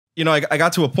you know, I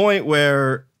got to a point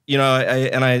where, you know,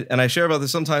 I share about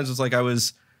this sometimes. It's like I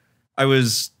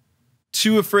was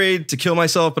too afraid to kill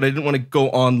myself, but I didn't want to go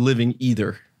on living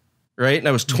either. Right. And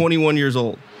I was 21 years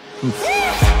old. Oof.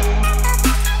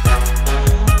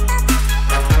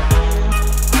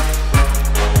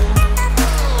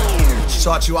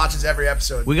 She watches every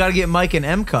episode. We got to get Mike an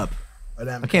M cup.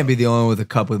 I can't be the only one with a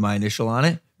cup with my initial on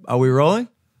it. Are we rolling?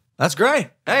 That's great.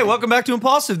 Hey, welcome back to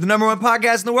Impaulsive, the #1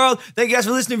 podcast in the world. Thank you guys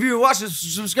for listening. If you're watching,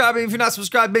 subscribing. If you're not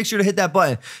subscribed, make sure to hit that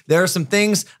button. There are some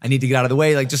things I need to get out of the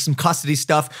way, like just some custody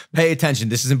stuff. Pay attention.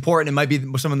 This is important. It might be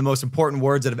some of the most important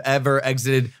words that have ever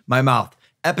exited my mouth.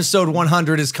 Episode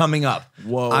 100 is coming up.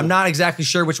 Whoa. I'm not exactly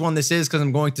sure which one this is because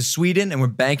I'm going to Sweden and we're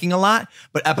banking a lot,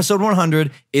 but episode 100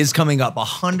 is coming up.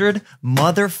 100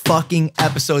 motherfucking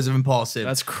episodes of Impaulsive.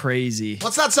 That's crazy.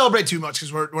 Let's not celebrate too much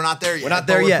because we're not there yet. We're not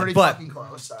there yet, pretty but fucking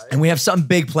close. and we have something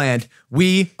big planned.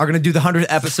 We are going to do the 100th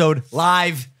episode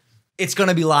live. It's going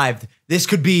to be live. This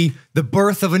could be the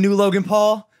birth of a new Logan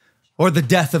Paul or the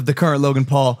death of the current Logan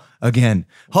Paul again.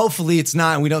 Hopefully it's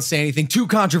not and we don't say anything too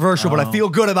controversial, but I feel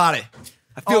good about it.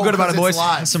 I feel good about it, boys.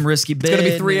 Some risky business. It's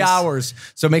going to be 3 hours.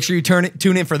 So make sure you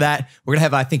tune in for that. We're going to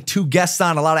have, I think, 2 guests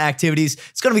on, a lot of activities.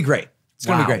 It's going to be great. It's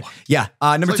going to be great. Yeah.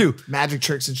 Number 2. Magic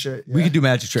tricks and shit. Yeah. We could do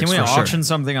magic tricks. Can we for auction sure.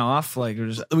 something off? Like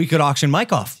We could auction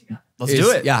Mike off. Let's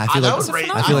do it. Yeah, I feel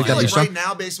like that'd be strong. Right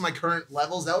now, based on my current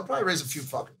levels, that would probably raise a few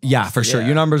fucking. Yeah, for sure.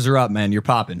 Your numbers are up, man. You're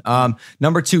popping.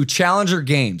 Number 2, Challenger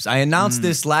Games. I announced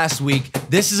this last week.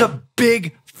 This is a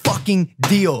big fucking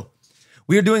deal.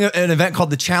 We are doing an event called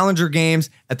the Challenger Games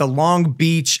at the Long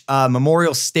Beach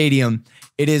Memorial Stadium.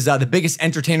 It is the biggest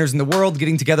entertainers in the world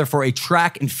getting together for a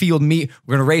track and field meet.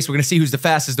 We're going to race. We're going to see who's the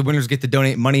fastest. The winners get to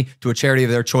donate money to a charity of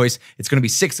their choice. It's going to be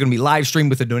sick. It's going to be live streamed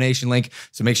with a donation link.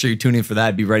 So make sure you tune in for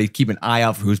that. Be ready. Keep an eye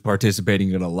out for who's participating.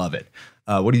 You're going to love it.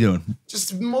 What are you doing?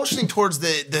 Just motioning towards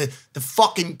the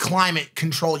fucking climate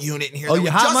control unit in here. Oh,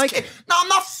 you hot, Mike? No, I'm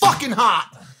not fucking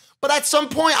hot. But at some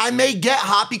point, I may get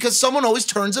hot because someone always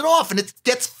turns it off and it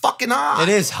gets fucking hot. It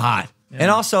is hot. Yeah.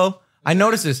 And also, I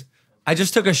noticed this. I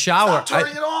just took a shower. Stop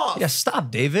turning it off. Yeah,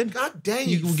 stop, David. God dang.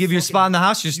 You will give you a spot in the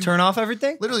house, you just turn off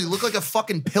everything? Literally look like a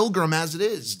fucking pilgrim as it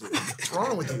is. Dude. What's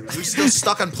wrong with you? You're still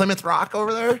stuck on Plymouth Rock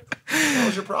over there? What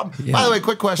was your problem? Yeah. By the way,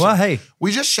 quick question. Well, hey.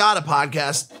 We just shot a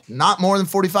podcast not more than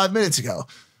 45 minutes ago.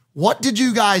 What did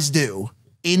you guys do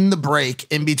in the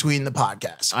break in between the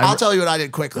podcast? I'll tell you what I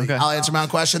did quickly. Okay. I'll answer my own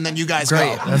question, then you guys go.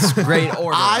 That's great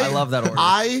order. I love that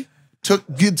order.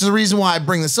 The reason why I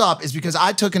bring this up is because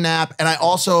I took a nap and I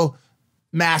also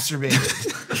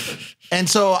masturbated. And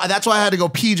so that's why I had to go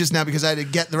pee just now because I had to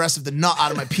get the rest of the nut out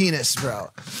of my penis, bro.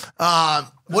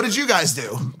 What did you guys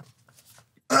do?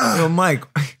 Yo, Mike.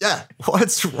 Yeah.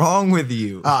 What's wrong with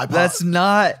you? That's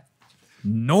not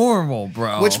normal,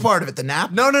 bro. Which part of it? The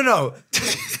nap? No.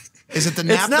 Is it the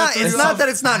nap? It's not that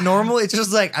it's not normal. It's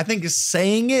just like, I think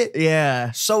saying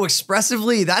it so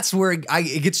expressively, that's where it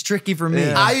gets tricky for me.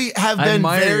 Yeah. I have been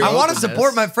very... I want to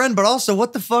support my friend, but also,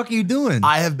 what the fuck are you doing?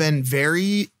 I have been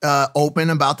very open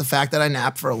about the fact that I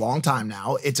nap for a long time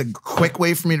now. It's a quick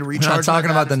way for me to recharge. We're not talking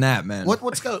about the nap, man.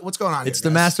 What's going on It's the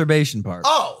masturbation part.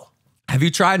 Oh. Have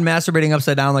you tried masturbating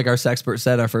upside down like our sexpert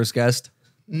said, our first guest?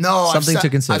 No, something to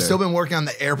consider. I've still been working on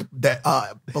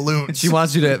the balloons. She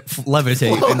wants you to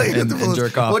levitate and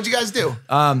jerk off. What'd you guys do?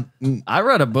 I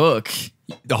read a book.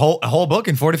 A whole book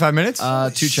in 45 minutes?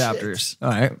 2 chapters. All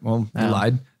right. Well, you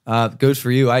lied. Goes for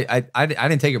you. I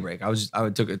didn't take a break. I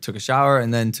took a shower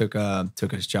and then took a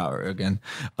shower again.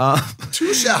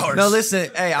 2 showers. No,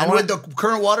 listen. Hey, with the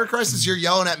current water crisis, you're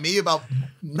yelling at me about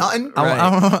nothing.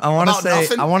 I want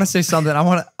to say something.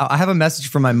 I have a message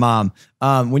from my mom.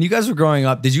 When you guys were growing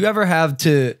up, did you ever have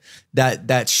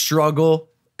that struggle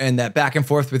and that back and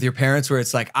forth with your parents where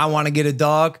it's like, I want to get a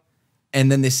dog,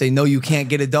 and then they say, no, you can't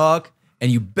get a dog?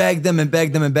 And you beg them and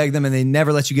beg them and beg them, and they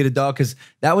never let you get a dog, because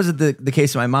that was the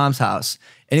case at my mom's house.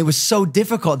 And it was so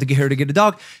difficult to get her to get a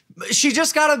dog. She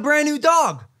just got a brand new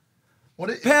dog.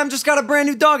 Pam just got a brand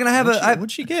new dog, and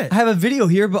what'd she get? I have a video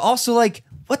here, but also like,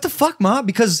 what the fuck, Ma?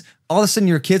 Because all of a sudden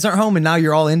your kids aren't home, and now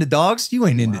you're all into dogs. You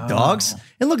ain't into dogs.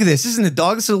 And look at this. This isn't a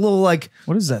dog. This is a little like,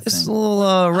 what is that? This is a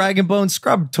little rag and bone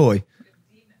scrub toy.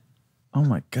 Oh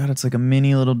my god, it's like a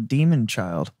mini little demon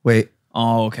child. Wait.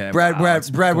 Oh, okay. Brad, where's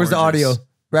the audio?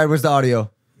 Brad, where's the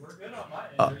audio? We're good on my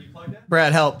end. Are you plugged in?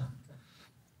 Brad, help.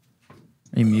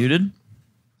 Are you muted?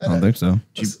 I don't think so.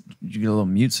 Did you get a little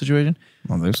mute situation? I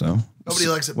don't think so. Nobody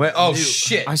likes it. Wait, oh,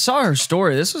 shit. I saw her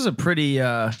story. This was a pretty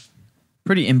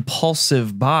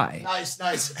impulsive buy.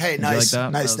 Nice. Hey, nice.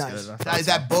 Like that? Nice. Guys,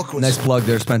 that book was... Nice plug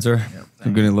there, Spencer. Yep,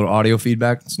 I'm getting a little audio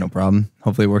feedback. It's no problem.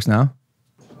 Hopefully it works now.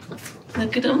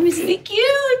 Look at him. Isn't he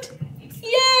cute?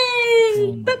 Yay!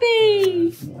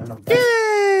 puppy.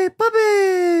 Yay,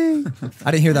 puppy!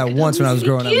 I didn't hear that once when I was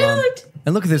growing up, Mom.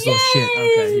 And look at this little shit.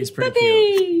 Okay, he's pretty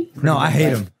cute. No, I hate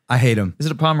him. I hate him. Is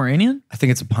it a Pomeranian? I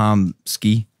think it's a Pom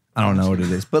ski. I don't know what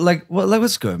it is, but like,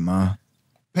 what's good, Ma?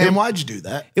 Pam, why'd you do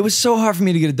that? It was so hard for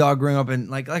me to get a dog growing up, and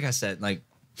like I said, like,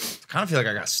 I kind of feel like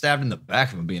I got stabbed in the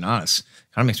back. If I'm being honest,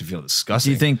 kind of makes me feel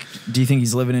disgusting. Do you think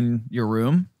he's living in your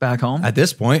room back home? At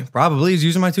this point, probably he's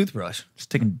using my toothbrush. Just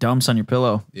taking dumps on your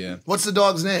pillow. Yeah, What's the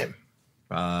dog's name?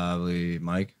 probably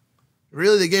Mike.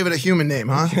 Really, they gave it a human name,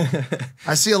 huh?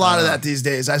 I see a lot of that these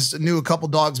days. I knew a couple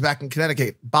dogs back in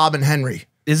Connecticut, Bob and Henry.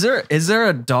 Is there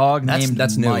a dog named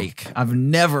that's new. Mike? I've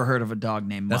never heard of a dog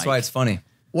named Mike. That's why it's funny.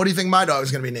 What do you think my dog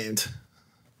is going to be named?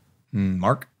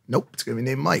 Mark. Nope, it's going to be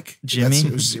named Mike. Jimmy?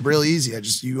 It was really easy.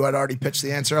 You had already pitched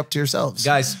the answer up to yourselves.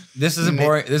 Guys, this is a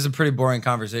boring. This is a pretty boring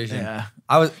conversation. Yeah.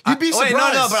 You'd be Wait, no,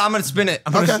 surprised. but I'm gonna spin it.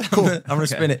 Okay, cool. I'm gonna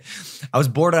spin it. I was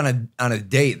bored on a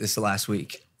date this last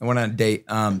week. I went on a date.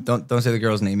 Don't say the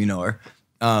girl's name. You know her.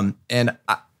 And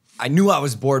I knew I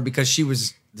was bored because she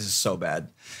was. This is so bad.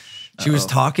 She was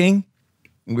talking.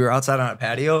 And we were outside on a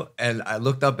patio, and I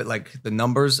looked up at like the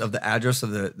numbers of the address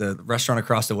of the restaurant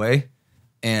across the way,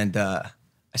 and I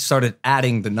started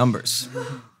adding the numbers.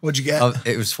 What'd you get?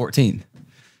 It was 14.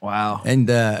 Wow. And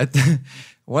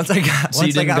once I got, So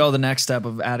you didn't go the next step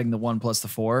of adding the 1 plus the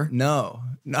 4? No,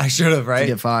 I should have, right? To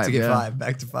get 5, To get yeah. 5,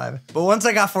 back to 5. But once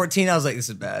I got 14, I was like, this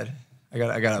is bad. I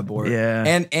got bored. Yeah.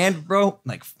 And bro,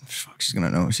 like, fuck, she's gonna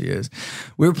know who she is.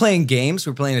 We were playing games.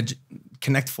 We were playing a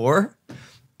Connect 4.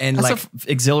 And That's like,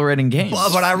 a exhilarating game.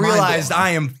 but I realized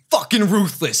I am fucking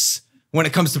ruthless when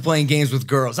it comes to playing games with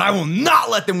girls. I will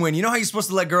not let them win. You know how you're supposed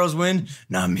to let girls win?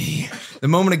 Not me. The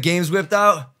moment a game's whipped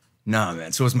out, nah,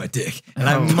 man, so is my dick. And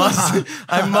I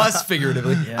must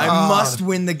figuratively, I must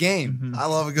win the game. I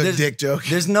love a good dick joke.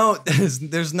 There's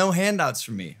no handouts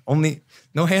for me. Only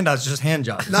no handouts, just hand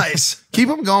jobs. Nice. Keep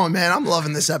them going, man. I'm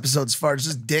loving this episode as far as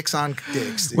just dicks on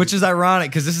dicks. Dude. Which is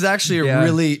ironic because this is actually a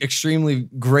really extremely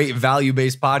great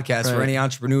value-based podcast for any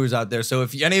entrepreneurs out there. So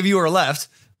if any of you are left,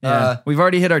 we've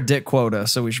already hit our dick quota,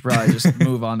 so we should probably just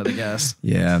move on to the guest.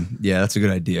 yeah, that's a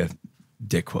good idea.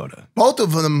 Dick quota. Both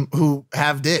of them who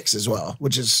have dicks as well,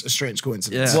 which is a strange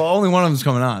coincidence. Yeah. Well, only one of them's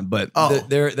coming on, but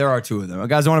there are 2 of them.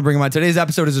 Guys, I want to bring them on. Today's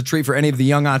episode is a treat for any of the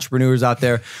young entrepreneurs out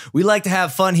there. We like to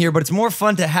have fun here, but it's more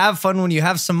fun to have fun when you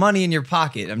have some money in your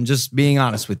pocket. I'm just being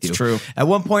honest with you. It's true. At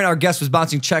one point, our guest was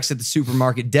bouncing checks at the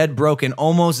supermarket, dead broke and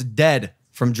almost dead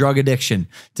from drug addiction.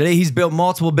 Today, he's built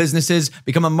multiple businesses,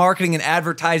 become a marketing and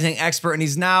advertising expert, and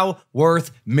he's now worth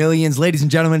millions. Ladies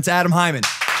and gentlemen, it's Adam Heimann.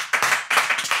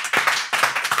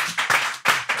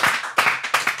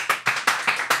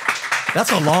 That's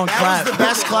a long clap. That was the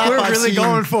best clap We're I've really seen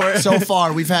going for it. so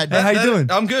far. We've had. Hey, how you doing?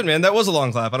 I'm good, man. That was a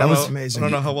long clap. I don't That was know. amazing. I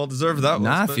don't know how well deserved that was.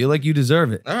 Nah, I but- feel like you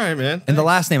deserve it. All right, man. And the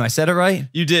last name, I said it right?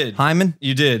 You did. Heimann?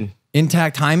 You did.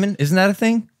 Intact Heimann? Isn't that a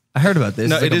thing? I heard about this.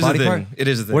 No, It's like it is a body thing. part? It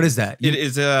is a thing. What is that? It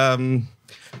is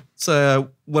it's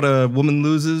what a woman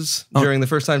loses during the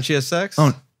first time she has sex.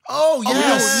 Oh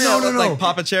yes. no. Like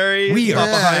Papa Cherry, We are- Papa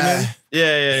Yeah. Heimann.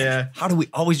 Yeah. How do we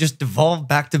always just devolve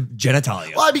back to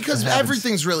genitalia? Why? Because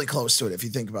everything's really close to it if you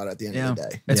think about it at the end Yeah. of the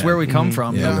day. It's Yeah. where we come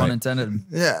from, Yeah, no right. pun intended.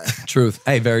 Yeah. Truth.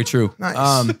 Hey, very true.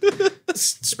 Nice.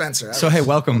 Spencer. So, hey,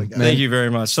 welcome. man. Thank you very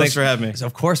much. Thanks for having me.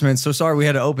 Of course, man. So sorry we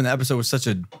had to open the episode with such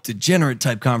a degenerate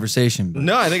type conversation. But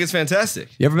No, I think it's fantastic.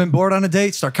 you ever been bored on a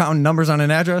date? Start counting numbers on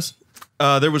an address?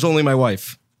 There was only my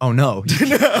wife. Oh, no.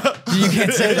 You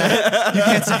can't say that. You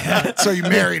can't say that. So you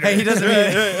married her. Hey, he doesn't mean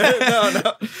it.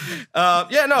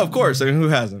 No, of course. I mean, who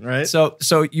hasn't, right? So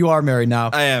you are married now.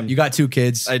 I am. You got 2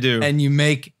 kids. I do. And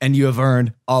you have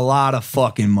earned a lot of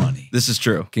fucking money. This is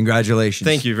true. Congratulations.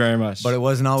 Thank you very much. But it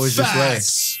wasn't always this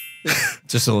Facts. way.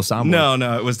 Just a little soundboard.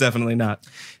 no, it was definitely not.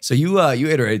 So you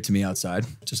iterated to me outside,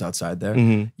 just outside there.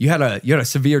 Mm-hmm. You had a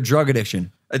severe drug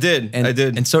addiction. I did. And, I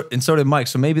did. And so did Mike.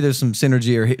 So maybe there's some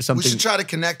synergy or We something. should try to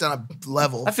connect on a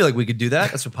level. I feel like we could do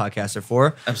that. That's what podcasts are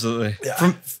for. Absolutely.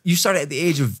 You started at the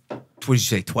age of, what did you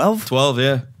say, 12? 12,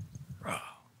 yeah.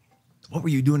 What were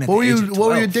you doing at What the were age you? of 12? What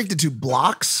were you addicted to?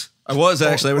 Blocks, I was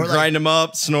actually. I would or like- grind them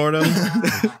up, snort them.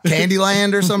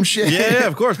 Candyland, or some shit. yeah,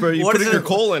 of course. But you What put is in your it?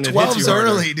 colon, it hits you 12's harder.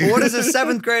 early, dude. What is a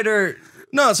 7th grader?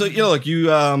 No, so like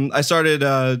you, I started.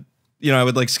 I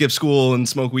would like skip school and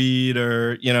smoke weed,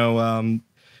 or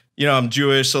I'm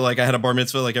Jewish, so like I had a bar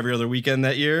mitzvah like every other weekend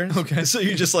that year. Okay, so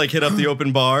you just like hit up the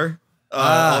open bar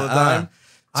all the time.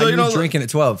 So you were drinking at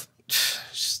 12.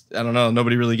 I don't know.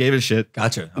 Nobody really gave a shit.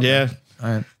 Gotcha. Okay. Yeah. All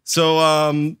right. So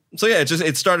yeah,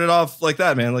 it started off like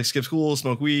that, man. Like skip school,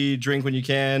 smoke weed, drink when you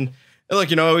can. And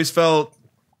like, I always felt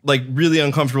like really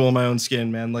uncomfortable in my own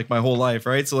skin, man, like my whole life,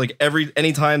 right? So like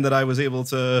any time that I was able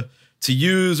to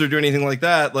use or do anything like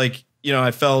that, like, you know,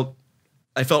 I felt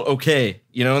okay,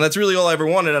 you know, and that's really all I ever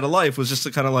wanted out of life was just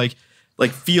to kind of like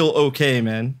feel okay,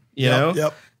 man, you know?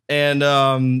 Yep.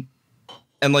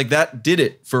 And like that did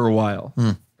it for a while,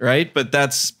 right? But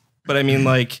I mean,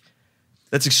 like,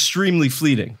 that's extremely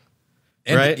fleeting.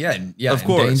 And right? Yeah, of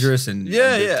course. Dangerous and tons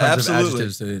absolutely. of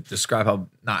adjectives to describe how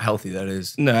not healthy that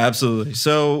is. No, absolutely.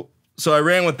 So I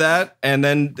ran with that, and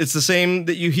then it's the same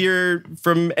that you hear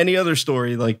from any other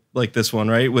story like this one,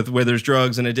 right? With where there's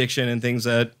drugs and addiction and things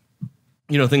that,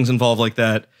 you know, things involved like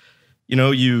that. You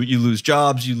know, you lose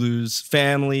jobs, you lose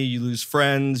family, you lose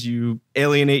friends, you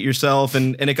alienate yourself,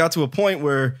 and it got to a point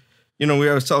where, you know,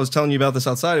 I was telling you about this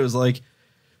outside. It was like,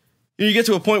 you get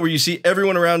to a point where you see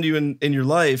everyone around you in your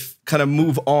life kind of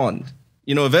move on.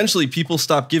 You know, eventually people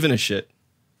stop giving a shit.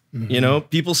 Mm-hmm. You know,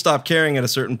 people stop caring at a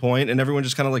certain point, and everyone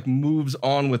just kind of like moves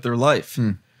on with their life.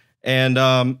 And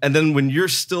then when you're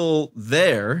still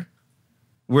there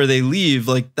where they leave,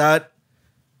 like that,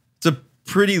 it's a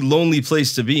pretty lonely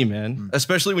place to be, man,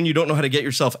 especially when you don't know how to get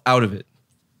yourself out of it.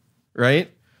 Right.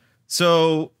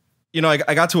 So, you know,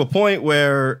 I got to a point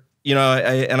where, you know,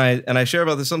 I share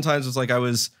about this sometimes. It's like I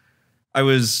was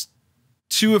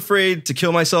too afraid to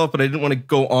kill myself, but I didn't want to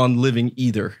go on living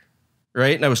either.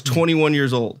 Right. And I was 21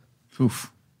 years old.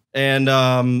 Oof. And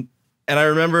I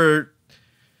remember,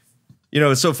 you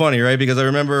know, it's so funny, right? Because I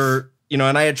remember, you know,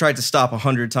 and I had tried to stop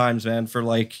 100 times, man, for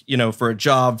like, you know, for a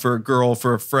job, for a girl,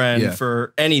 for a friend,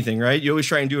 for anything, right? You always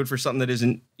try and do it for something that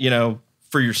isn't, you know,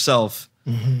 for yourself.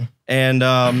 Mm-hmm.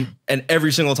 And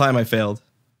every single time I failed,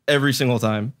 every single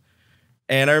time.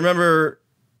 And I remember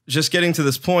just getting to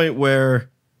this point where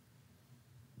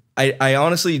I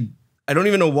honestly, I don't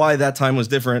even know why that time was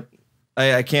different.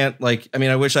 I can't like, I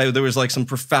mean, I wish there was like some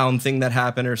profound thing that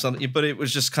happened or something, but it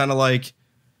was just kind of like,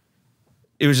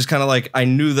 I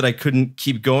knew that I couldn't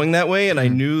keep going that way. And I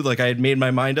knew like I had made my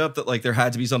mind up that like there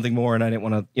had to be something more, and I didn't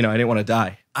want to, you know, I didn't want to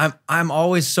die. I'm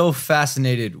always so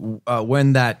fascinated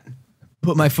when that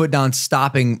put my foot down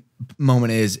stopping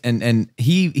moment is. And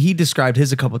he described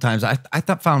his a couple of times. I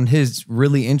found his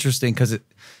really interesting because it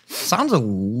sounds a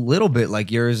little bit like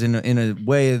yours in a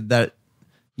way that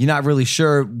you're not really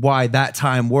sure why that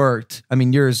time worked. I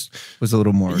mean, yours was a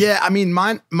little more. Yeah, I mean,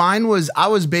 mine was, I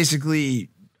was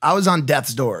on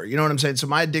death's door. You know what I'm saying? So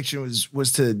my addiction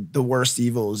was to the worst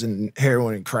evils and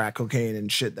heroin and crack cocaine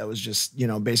and shit that was just, you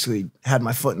know, basically had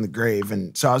my foot in the grave.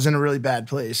 And so I was in a really bad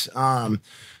place.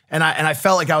 And I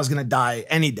felt like I was going to die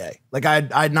any day. Like I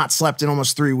had not slept in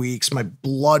almost 3 weeks. My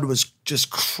blood was just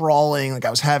crawling. Like I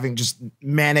was having just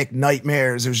manic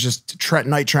nightmares. It was just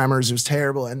night tremors. It was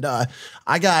terrible. And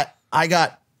I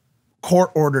got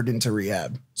court ordered into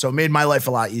rehab. So it made my life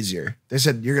a lot easier. They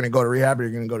said, you're going to go to rehab or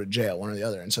you're going to go to jail, one or the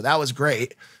other. And so that was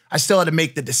great. I still had to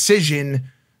make the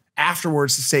decision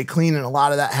afterwards to stay clean. And a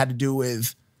lot of that had to do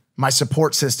with my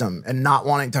support system and not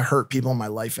wanting to hurt people in my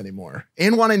life anymore,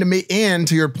 and wanting to make, and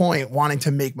to your point, wanting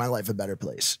to make my life a better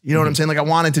place. You know what I'm saying? Like I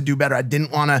wanted to do better. I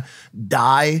didn't want to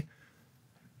die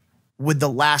with the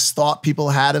last thought people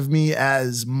had of me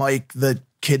as Mike, the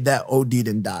kid that OD'd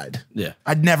and died. Yeah.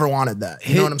 I'd never wanted that.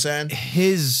 You know what I'm saying?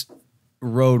 His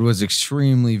road was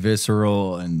extremely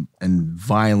visceral and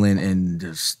violent and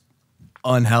just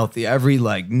unhealthy. Every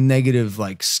like negative,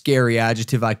 like scary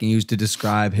adjective I can use to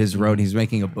describe his road. He's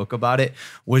making a book about it.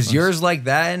 Was yours like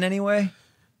that in any way?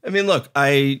 I mean, look,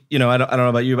 I don't know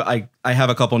about you, but I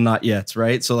have a couple not yets,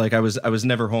 right? So like I was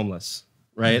never homeless,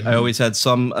 right? Mm-hmm. I always had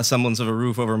a semblance of a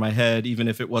roof over my head, even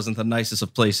if it wasn't the nicest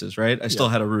of places, right? I still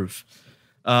had a roof.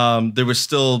 There was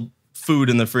still food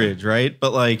in the fridge, right?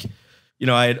 But like, you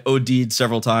know, I had OD'd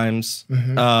several times.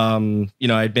 Mm-hmm. You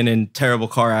know, I'd been in terrible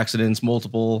car accidents,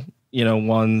 multiple, you know,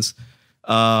 ones.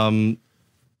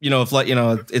 You know, if like, you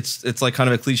know, it's like kind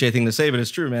of a cliche thing to say, but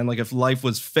it's true, man. Like if life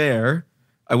was fair,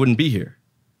 I wouldn't be here.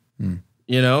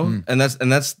 You know, and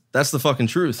that's the fucking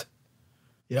truth.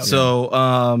 Yeah.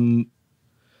 So,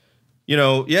 you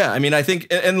know, yeah. I mean, I think,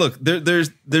 and look, there's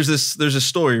a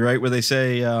story, right, where they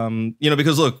say, you know,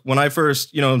 because look, when I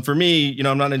first, you know, and for me, you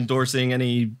know, I'm not endorsing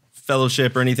any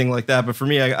fellowship or anything like that, but for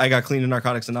me, I got clean in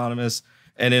Narcotics Anonymous,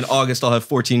 and in August I'll have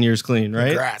 14 years clean,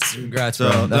 right? Congrats,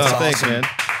 so, bro. That's awesome. Thanks, man.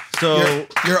 So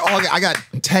I got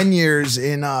 10 years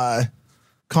in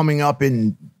coming up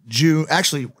in June.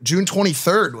 Actually, June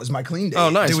 23rd was my clean day. Oh,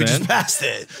 nice, dude, we man. just passed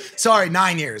it. Sorry,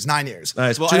 9 years. Nice.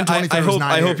 Well, June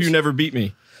I hope you never beat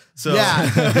me. So yeah,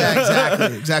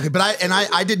 exactly. But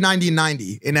I did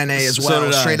 90-90 in NA as So well,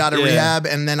 did I. straight out of Yeah. rehab,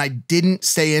 and then I didn't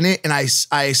stay in it, and I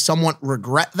somewhat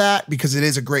regret that because it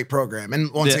is a great program.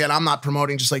 And once Yeah. again, I'm not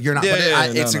promoting just like you're not, Yeah,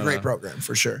 but yeah, it's no, a great no. program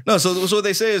for sure. No, so what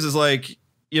they say is like,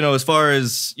 you know, as far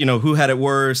as, you know, who had it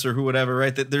worse or who whatever,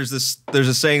 right? That there's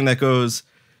a saying that goes,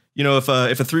 you know, if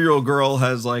a 3-year-old girl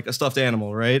has like a stuffed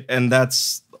animal, right? And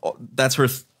that's her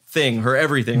thing, her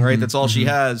everything, right? That's all she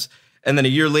has. And then a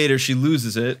year later she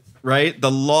loses it, right?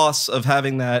 The loss of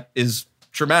having that is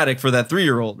traumatic for that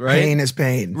 3-year-old, right? Pain is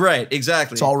pain. Right,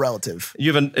 exactly. It's all relative.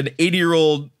 You have an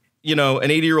 80-year-old, you know,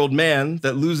 an 80-year-old man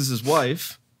that loses his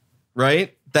wife,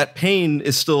 right? That pain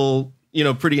is still, you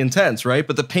know, pretty intense, right?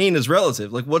 But the pain is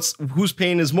relative. Like whose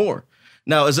pain is more?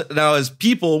 Now as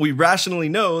people, we rationally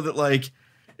know that like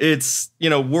it's, you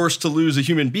know, worse to lose a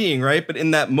human being, right? But in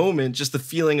that moment, just the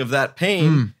feeling of that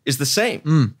pain is the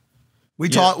same. We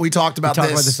talked about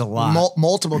this a lot.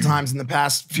 Multiple times in the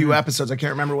past few episodes. I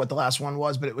can't remember what the last one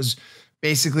was, but it was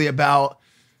basically about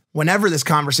whenever this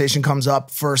conversation comes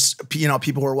up, first, you know,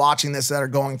 people who are watching this that are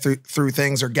going through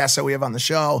things or guests that we have on the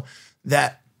show,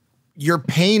 that your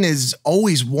pain is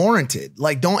always warranted.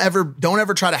 Like don't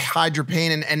ever try to hide your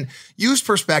pain and use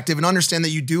perspective and understand that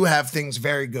you do have things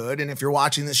very good. And if you're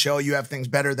watching this show, you have things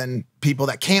better than people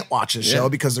that can't watch this show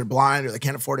because they're blind or they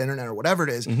can't afford internet or whatever it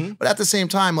is. But at the same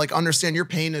time, like understand your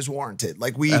pain is warranted.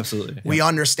 Like we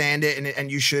understand it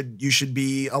and you should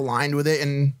be aligned with it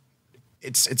and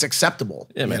it's acceptable.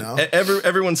 Yeah, man. You know?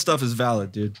 Everyone's stuff is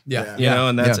valid, dude. Yeah. You know,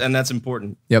 and that's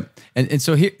important. Yep. And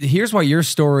so here's why your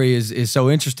story is so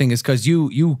interesting is because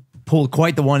you pulled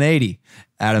quite the 180,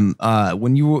 Adam.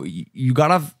 When you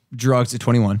got off drugs at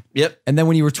 21. Yep. And then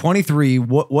when you were 23,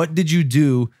 what did you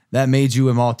do that made you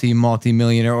a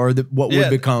multi-millionaire or what would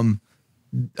become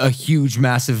a huge,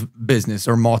 massive business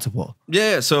or multiple?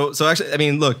 Yeah. So actually, I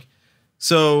mean, look,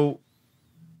 so,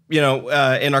 you know,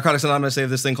 in Narcotics Anonymous, they have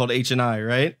this thing called H&I,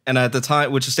 right? And at the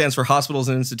time, which stands for hospitals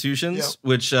and institutions,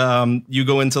 which you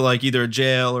go into like either a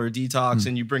jail or a detox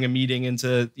and you bring a meeting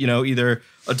into, you know, either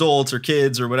adults or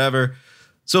kids or whatever.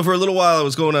 So for a little while, I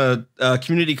was going to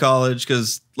community college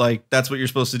because like that's what you're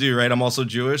supposed to do, right? I'm also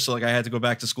Jewish, so like I had to go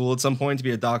back to school at some point to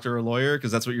be a doctor or a lawyer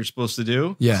because that's what you're supposed to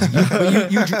do. Yeah.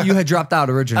 But you had dropped out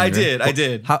originally. I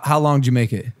did. How long did you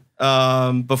make it?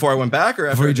 Before I went back or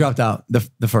after? Before you dropped out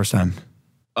the first time?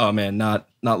 Oh man, not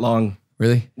long.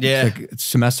 Really? Yeah. Like a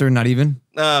semester, not even?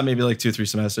 Maybe like 2 or 3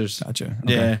 semesters. Gotcha.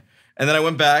 Okay. Yeah. And then I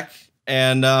went back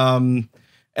and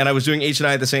I was doing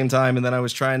H&I at the same time. And then I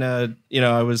was trying to, you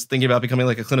know, I was thinking about becoming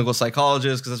like a clinical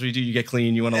psychologist because that's what you do. You get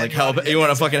clean. You want to like help. You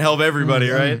want to fucking help everybody,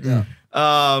 right? Yeah.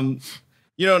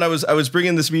 You know, and I was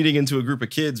bringing this meeting into a group of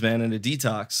kids, man, in a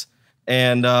detox.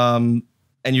 And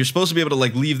you're supposed to be able to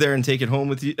like leave there and take it home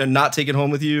with you and not take it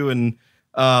home with you.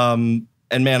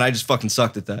 And man, I just fucking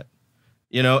sucked at that.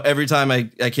 You know, every time I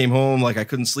came home, like I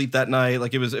couldn't sleep that night.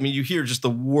 Like it was, I mean, you hear just the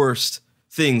worst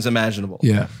things imaginable.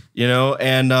 Yeah. You know,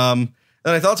 and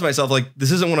then I thought to myself, like,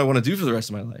 this isn't what I want to do for the rest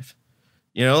of my life.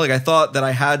 You know, like I thought that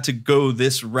I had to go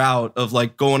this route of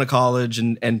like going to college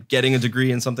and getting a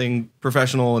degree in something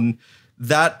professional. And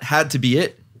that had to be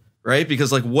it, right?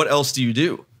 Because like, what else do you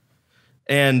do?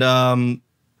 And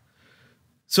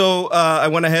so I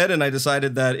went ahead and I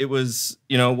decided that it was,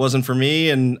 you know, it wasn't for me.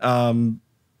 And,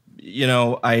 you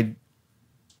know, I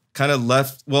kind of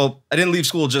left. Well, I didn't leave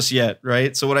school just yet.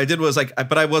 Right. So what I did was like,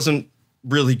 but I wasn't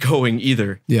really going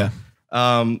either. Yeah.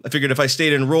 I figured if I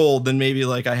stayed enrolled, then maybe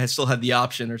like I had still had the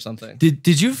option or something.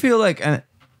 Did you feel like,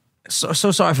 so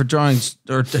sorry for drawing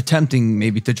or attempting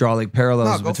maybe to draw like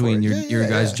parallels between your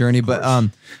guys' journey,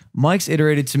 but Mike's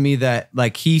iterated to me that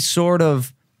like he sort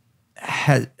of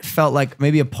had felt like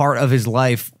maybe a part of his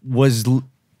life was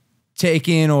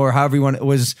taken or however you want it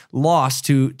was lost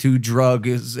to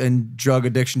drugs and drug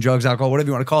addiction, drugs, alcohol, whatever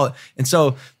you want to call it. And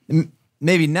so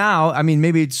maybe now, I mean,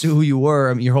 maybe it's who you were.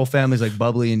 I mean, your whole family's like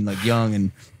bubbly and like young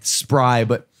and spry,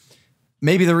 but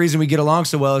maybe the reason we get along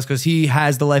so well is because he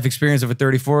has the life experience of a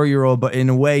 34-year-old, but in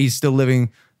a way he's still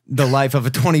living the life of a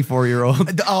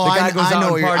 24-year-old. Oh, I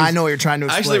know what you're trying to explain.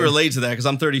 I actually relate to that because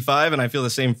I'm 35 and I feel the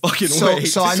same fucking way.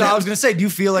 So I was gonna say, do you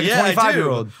feel like a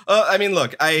 25-year-old? I mean,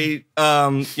 look, I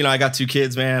you know, I got 2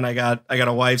 kids, man. I got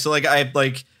a wife, so like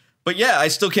but yeah, I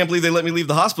still can't believe they let me leave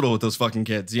the hospital with those fucking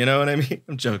kids. You know what I mean?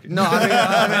 I'm joking. No,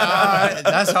 I mean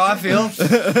that's how I feel.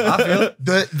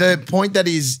 The point that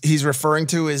he's referring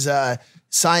to is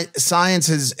science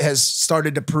has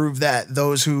started to prove that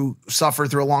those who suffer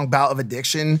through a long bout of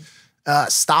addiction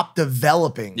stop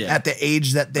developing Yeah. at the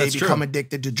age that they That's become true.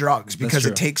 addicted to drugs because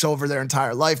true. it takes over their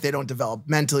entire life. They don't develop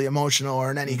mentally, emotional, or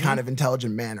in any kind of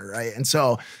intelligent manner, right? And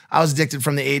so I was addicted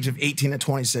from the age of 18 to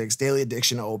 26, daily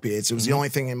addiction to opiates. It was the only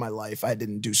thing in my life. I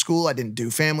didn't do school. I didn't do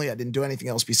family. I didn't do anything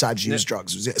else besides use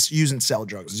drugs. It was use and sell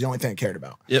drugs. It was the only thing I cared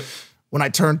about. Yep. When I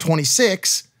turned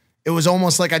 26, it was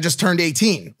almost like I just turned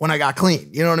 18 when I got clean.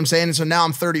 You know what I'm saying? And so now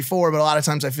I'm 34, but a lot of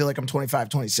times I feel like I'm 25,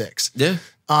 26. Yeah.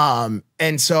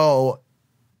 And so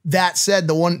that said,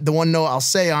 the one note I'll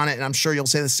say on it, and I'm sure you'll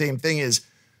say the same thing, is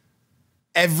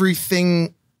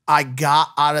everything I got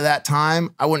out of that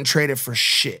time, I wouldn't trade it for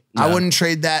shit. No. I wouldn't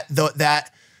trade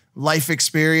that life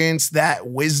experience, that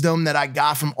wisdom that I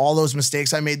got from all those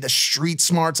mistakes I made, the street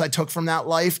smarts I took from that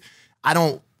life. I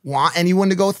don't want anyone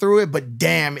to go through it, but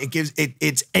damn,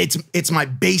 it's my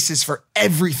basis for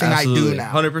everything I do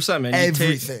now. 100%, man.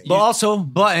 Everything. But also,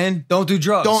 button, don't do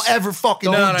drugs. Don't ever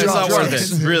fucking No, do it's not drugs.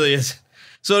 worth it. It really is.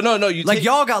 So no, you Like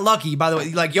y'all got lucky, by the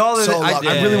way. Like y'all, So lucky.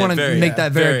 I really Yeah, want to very, make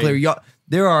that very very. clear. Y'all,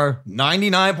 there are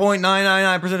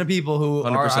 99.999% of people who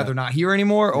are 100%. either not here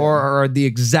anymore or are the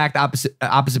exact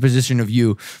opposite position of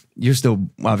you. You're still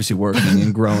obviously working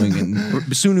and growing,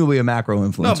 and soon you'll be a macro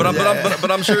influencer. No, but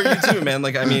I'm sure you too, man.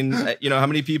 Like, I mean, you know, how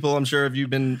many people I'm sure you've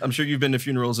been to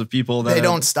funerals of people that They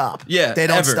don't stop. Yeah, they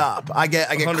don't ever. stop. I get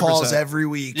 100%. calls every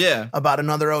week. Yeah. About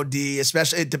another OD,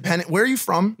 especially depending. Where are you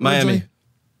from? Miami. originally?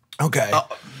 Okay.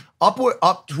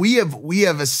 We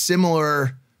have a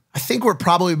similar. I think we're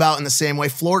probably about in the same way.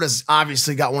 Florida's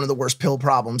obviously got one of the worst pill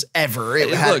problems ever.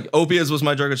 Look, opiates was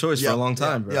my drug of choice for a long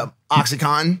time, bro. Yep.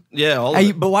 OxyContin. Yeah, all of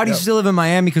Hey, it. but why do you still live in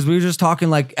Miami? Because we were just talking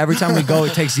like every time we go,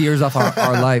 it takes years off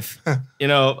our life. You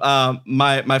know,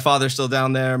 my father's still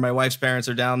down there. My wife's parents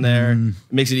are down there. It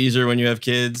makes it easier when you have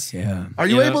kids. Yeah. Are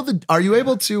you able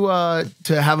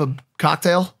to have a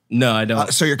cocktail? No, I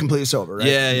don't. So you're completely sober, right?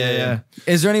 Yeah.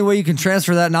 Is there any way you can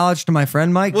transfer that knowledge to my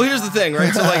friend Mike? Well, here's the thing,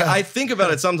 right? So like I think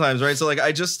about it sometimes, right? So like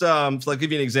I just to like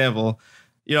give you an example.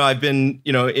 You know, I've been,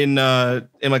 you know, in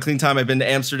my clean time, I've been to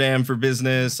Amsterdam for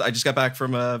business. I just got back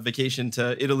from a vacation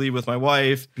to Italy with my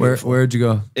wife. Where'd you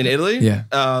go? In Italy? Yeah.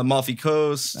 Amalfi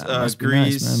Coast, Must be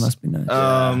Greece. nice, man. Must be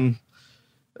nice.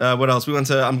 What else? We went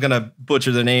to, I'm going to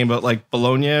butcher the name, but like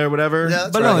Bologna or whatever. Yeah,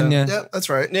 that's Bologna. right. Yeah, that's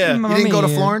right. Yeah. You didn't go to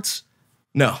Mia. Florence?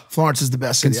 No. Florence is the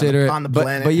best city Consider on the it.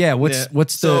 planet. But yeah, what's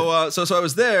the So I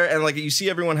was there and like you see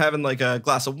everyone having like a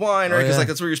glass of wine, right? Because yeah. like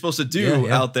that's what you're supposed to do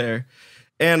Yeah. out there.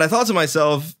 And I thought to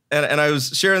myself, and I was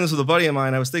sharing this with a buddy of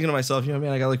mine. I was thinking to myself, you know,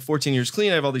 man, I got like 14 years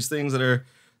clean. I have all these things that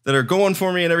are going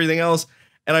for me and everything else.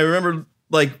 And I remember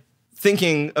like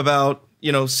thinking about,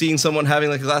 you know, seeing someone having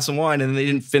like a glass of wine and they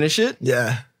didn't finish it.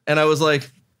 Yeah. And I was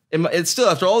like, it's still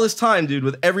after all this time, dude,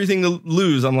 with everything to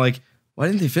lose, I'm like, why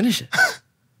didn't they finish it?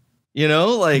 You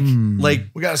know, like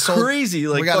We got crazy.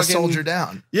 Like we got to fucking- soldier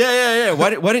down. Yeah. Why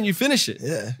didn't you finish it?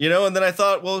 Yeah. You know, and then I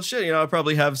thought, well, shit, you know, I'll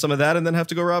probably have some of that and then have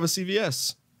to go rob a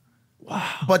CVS.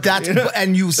 But that's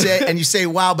and you say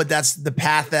wow, but that's the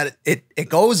path that it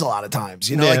goes a lot of times.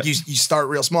 You know, Yeah. like you start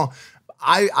real small.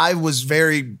 I was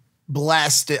very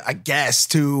blessed, I guess,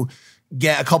 to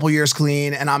get a couple years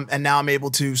clean, and now I'm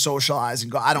able to socialize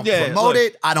and go. I don't promote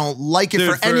it. I don't like it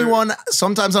Dude, for anyone.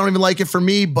 Sometimes I don't even like it for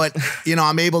me, but you know,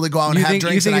 I'm able to go out and you have think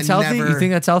drinks. it's and healthy? Never, You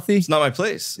think that's healthy? It's not my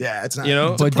place. yeah, it's not. You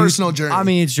know? it's a But personal journey. I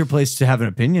mean, it's your place to have an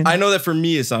opinion. I know that for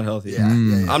me, it's not healthy. yeah.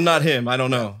 I'm not him. I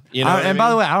don't know. You know. And by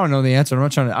the way, I don't know the answer. I'm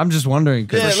not trying to. I'm just wondering.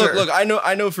 yeah, for look, sure.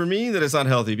 I know for me that it's not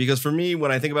healthy because for me,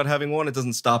 when I think about having one, it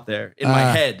doesn't stop there in my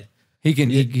head. he's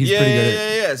pretty good.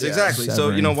 Yes, exactly. So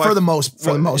you know why for the most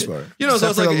part. You know, so Except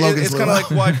it's like for the Logan's it's kind of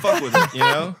Little. like why fuck with it, you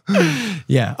know?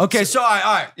 Yeah. Okay. So all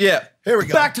right. Yeah. Here we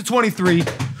go. Back to 23.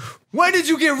 When did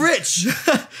you get rich?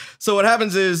 So what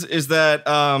happens is that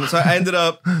so I ended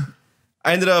up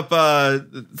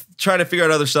trying to figure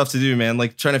out other stuff to do, man.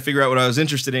 Like trying to figure out what I was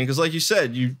interested in, because like you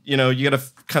said, you know you got to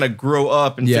kind of grow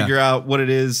up and Yeah. figure out what it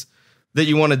is that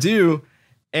you want to do.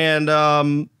 And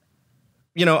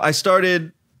you know, I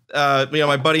started. You know,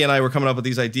 my buddy and I were coming up with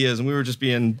these ideas, and we were just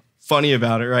being funny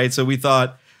about it, right? So we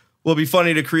thought, well, it'd be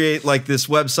funny to create like this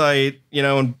website, you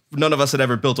know, and none of us had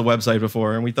ever built a website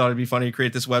before, and we thought it'd be funny to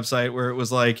create this website where it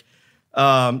was like,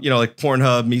 you know, like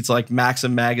Pornhub meets like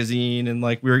Maxim magazine, and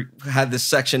like had this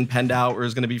section penned out where it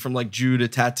was going to be from like Jew to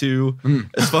tattoo,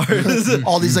 as far as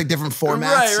all these like different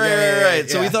formats. right.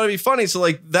 So we thought it'd be funny. So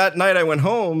like that night I went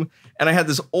home and I had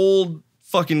this old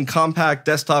fucking compact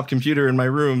desktop computer in my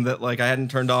room that like I hadn't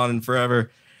turned on in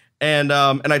forever. And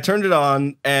I turned it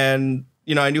on, and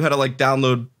you know, I knew how to like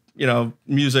download, you know,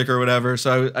 music or whatever.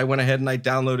 So I went ahead and I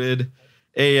downloaded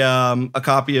a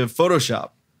copy of Photoshop.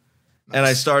 Nice. And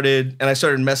I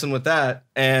started messing with that,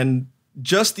 and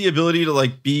just the ability to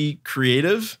like be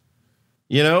creative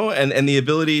you know, and the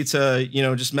ability to, you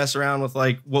know, just mess around with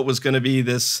like what was going to be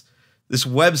this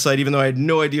website, even though I had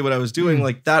no idea what I was doing.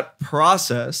 Like that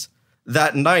process,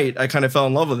 that night, I kind of fell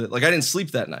in love with it. Like I didn't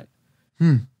sleep that night.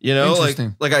 You know,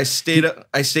 like I stayed up.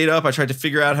 I tried to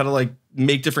figure out how to like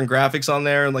make different graphics on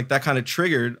there, and like that kind of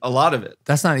triggered a lot of it.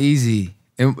 That's not easy.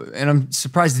 And I'm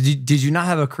surprised. Did you not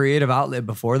have a creative outlet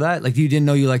before that? Like you didn't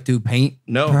know you like to paint?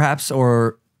 No, perhaps,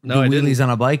 or do wheelies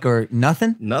on a bike, or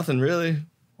nothing? Nothing really.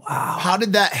 Wow. How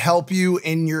did that help you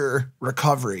in your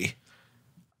recovery?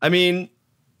 I mean,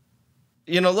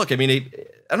 you know, look. I mean,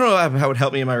 I don't know how it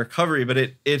helped me in my recovery, but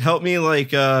it helped me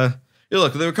like.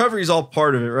 Look, the recovery is all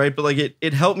part of it, right? But like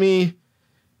it helped me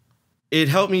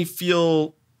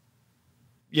feel,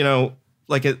 you know,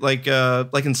 like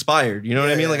inspired. You know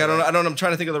what I mean? Like I don't. I'm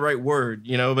trying to think of the right word,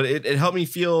 you know. But it helped me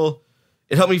feel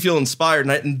inspired,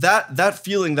 and that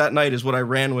feeling that night is what I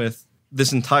ran with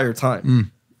this entire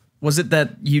time. Was it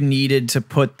that you needed to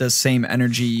put the same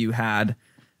energy you had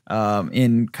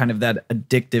in kind of that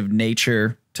addictive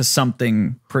nature to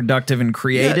something productive and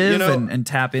creative, and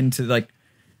tap into like.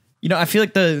 You know, I feel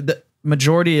like the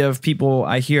majority of people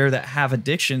I hear that have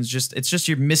addictions, it's just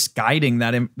you're misguiding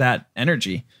that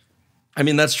energy. I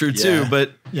mean, that's true too,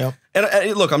 but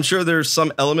and look, I'm sure there's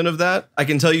some element of that. I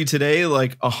can tell you today,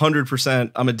 like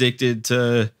 100%, I'm addicted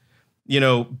to, you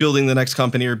know, building the next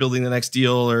company or building the next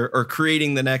deal or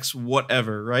creating the next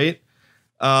whatever, right?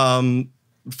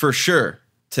 For sure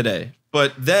today.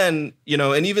 But then, you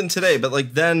know, and even today, but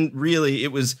like then really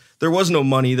there was no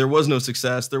money, there was no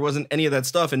success, there wasn't any of that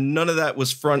stuff. And none of that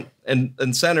was front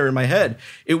and center in my head.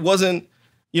 It wasn't,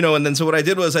 you know, and then so what I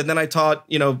did was I taught,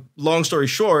 you know, long story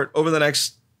short, over the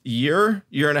next year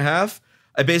and a half,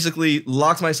 I basically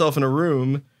locked myself in a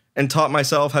room and taught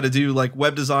myself how to do like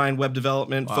web design, web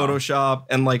development, Photoshop.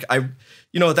 And like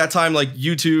you know, at that time, like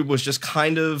YouTube was just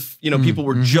kind of, you know, people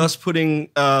were just putting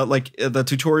like the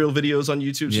tutorial videos on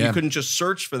YouTube. So you couldn't just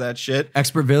search for that shit.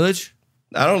 Expert Village?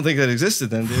 I don't think that existed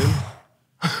then,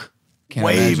 dude.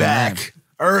 Way back.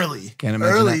 Early. Can't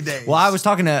imagine early that. days. Well, I was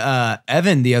talking to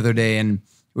Evan the other day, and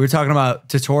we were talking about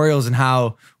tutorials and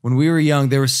how when we were young,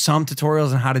 there were some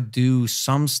tutorials on how to do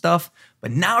some stuff,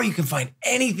 but now you can find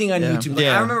anything on YouTube. Like,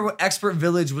 I remember when Expert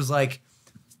Village was like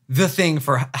the thing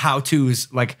for how-tos,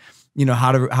 like, you know,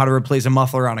 how to replace a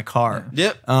muffler on a car.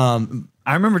 Yep.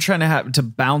 I remember trying to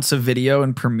bounce a video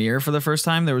in Premiere for the first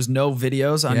time. There was no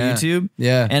videos on YouTube.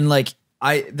 Yeah. And like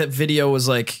that video was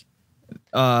like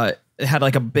it had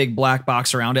like a big black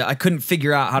box around it. I couldn't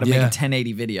figure out how to make a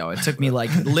 1080 video. It took me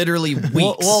like literally weeks.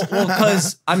 Well,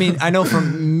 because I mean, I know for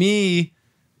me,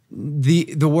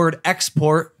 the word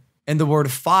export and the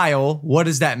word file, what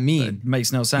does that mean? It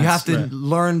makes no sense. You have to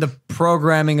learn the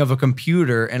programming of a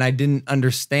computer, and I didn't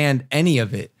understand any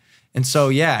of it. And so,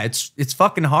 yeah, it's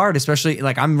fucking hard, especially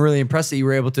like I'm really impressed that you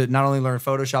were able to not only learn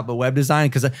Photoshop, but web design,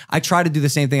 because I tried to do the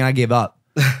same thing and I gave up.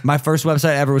 My first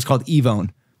website ever was called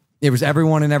Evone. It was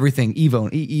everyone and everything.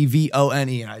 Evone, Evone.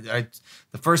 And I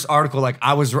the first article, like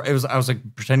I was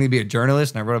like pretending to be a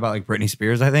journalist, and I wrote about like Britney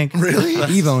Spears, I think. Really?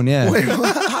 Evone, yeah. Wait,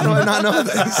 how do I not know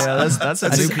this? Yeah, that's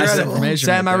incredible information.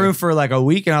 Sat in my room for like a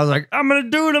week, and I was like, I'm gonna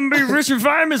do it. I'm gonna be rich and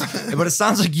famous. But it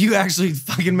sounds like you actually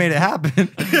fucking made it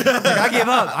happen. Like,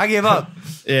 I gave up.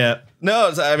 Yeah.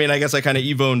 No, I mean, I guess I kind of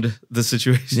Evoned the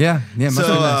situation. Yeah.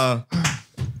 So,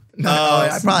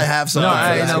 I probably have some.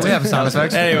 No, we have sound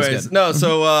effects. Anyways, no.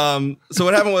 So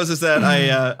what happened was that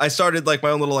I started like my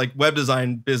own little like web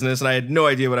design business, and I had no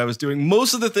idea what I was doing.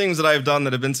 Most of the things that I've done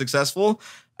that have been successful,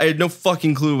 I had no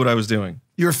fucking clue what I was doing.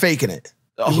 You were faking it.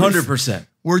 100%.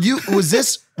 Were you? Was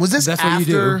this That's after?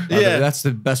 what you do. Yeah. That's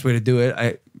the best way to do it.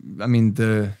 I mean,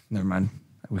 never mind.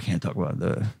 We can't talk about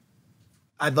the.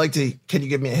 I'd like to. Can you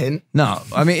give me a hint? No,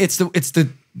 I mean it's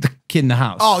the kid in the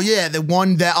house. Oh yeah,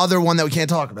 that other one that we can't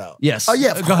talk about. Yes. Oh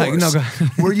yeah. Of go course. ahead. No, go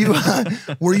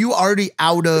ahead. Were you already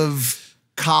out of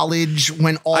college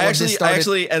when all of this started? I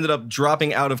actually ended up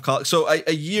dropping out of college. So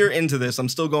a year into this, I'm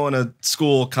still going to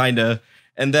school, kinda,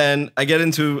 and then I get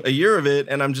into a year of it,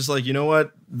 and I'm just like, you know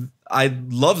what? I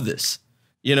love this.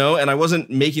 You know, and I wasn't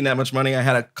making that much money. I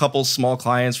had a couple small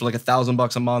clients for like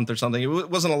 $1,000 a month or something. It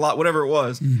wasn't a lot, whatever it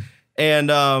was.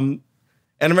 And I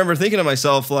remember thinking to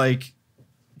myself, like,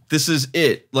 this is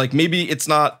it. Like, maybe it's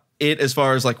not it as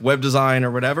far as like web design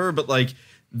or whatever, but like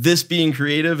this being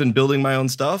creative and building my own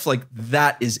stuff, like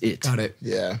that is it. Got it.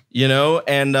 Yeah. You know,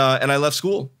 and I left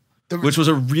school, which was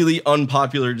a really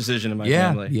unpopular decision in my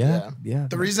family. Yeah.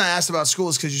 The reason I asked about school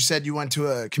is because you said you went to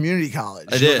a community college.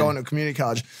 I You did. were going to a community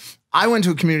college. I went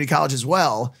to a community college as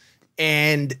well,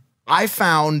 and I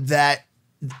found that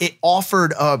it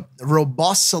offered a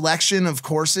robust selection of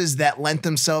courses that lent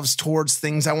themselves towards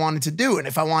things I wanted to do. And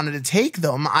if I wanted to take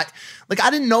them, I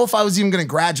didn't know if I was even going to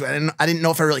graduate. I didn't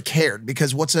know if I really cared,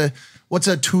 because what's a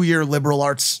 2-year liberal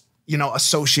arts,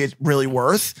 associate really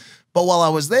worth? But while I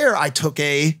was there, I took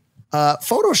a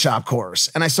Photoshop course,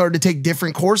 and I started to take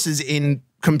different courses in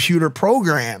different computer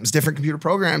programs.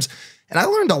 And I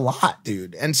learned a lot,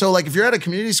 dude. And so like, if you're at a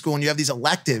community school and you have these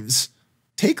electives,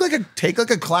 take like a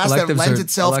class that lends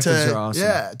itself to,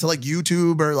 awesome. To like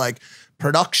YouTube or like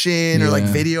production or like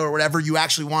video or whatever you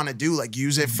actually want to do. Like,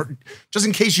 use it for, just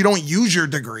in case you don't use your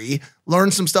degree,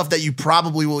 learn some stuff that you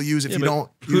probably will use if you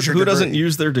don't use your degree. Who doesn't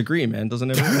use their degree, man?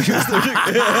 Doesn't everyone use their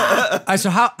degree? So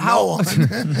how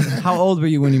old were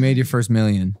you when you made your first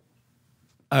million?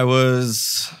 I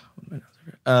was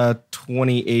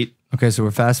 28. Okay, so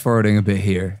we're fast forwarding a bit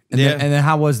here. And then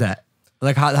how was that?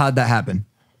 Like, how'd that happen?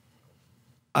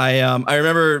 I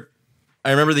remember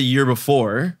the year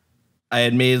before I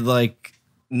had made like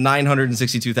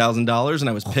 $962,000 and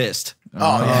I was pissed.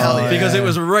 Oh, hell yeah. Because it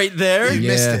was right there. You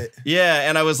missed it. Yeah,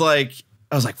 and I was like,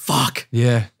 fuck.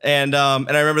 Yeah. And I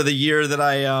remember the year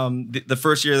that the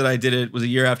first year that I did it was a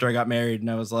year after I got married, and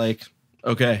I was like,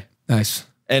 okay. Nice.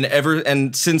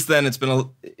 And since then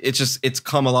it's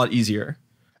come a lot easier.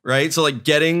 Right? So like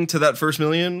getting to that first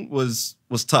million was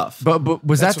tough. But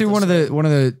was that through one of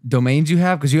the domains you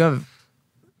have? Because you have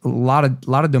a lot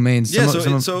of domains. Yeah.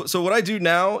 So what I do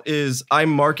now is I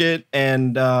market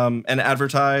and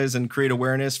advertise and create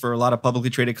awareness for a lot of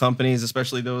publicly traded companies,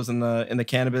 especially those in the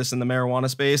cannabis and the marijuana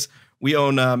space. We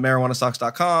own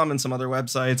marijuanastocks.com and some other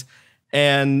websites.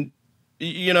 And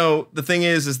the thing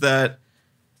is that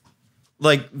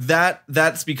like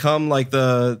that's become like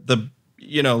the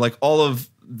like all of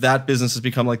that business has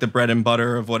become like the bread and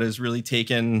butter of what has really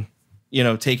taken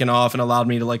off and allowed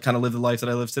me to like kind of live the life that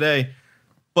I live today.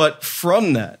 But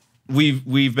from that,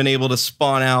 we've been able to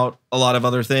spawn out a lot of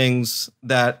other things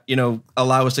that,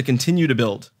 allow us to continue to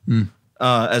build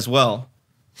as well.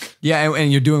 Yeah.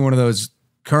 And you're doing one of those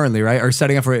currently, right? Or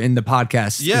setting up for it in the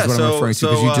podcast is what I'm referring to,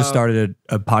 because you just started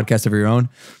a podcast of your own.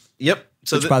 Yep.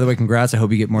 So by the way, congrats. I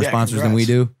hope you get more sponsors than we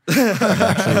do.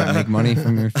 Actually make money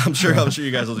from your... I'm sure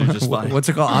you guys will do just fine. What's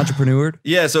it called? Entrepreneur?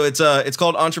 Yeah, so it's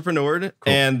called Entrepreneur. Cool.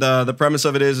 And the premise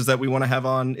of it is that we want to have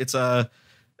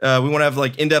we want to have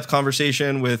like in-depth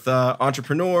conversation with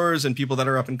entrepreneurs and people that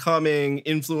are up and coming,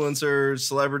 influencers,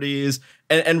 celebrities,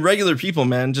 and regular people,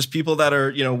 man. Just people that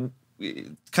are,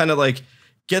 kind of like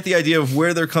get the idea of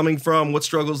where they're coming from, what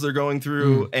struggles they're going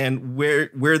through, and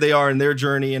where they are in their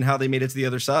journey and how they made it to the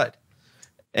other side.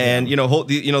 And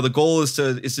the goal is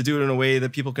to do it in a way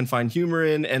that people can find humor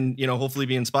in, and hopefully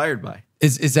be inspired by.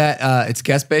 Is that it's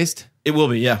guest based? It will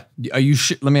be, yeah. Are you?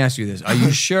 Let me ask you this: are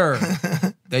you sure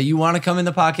that you want to come in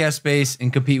the podcast space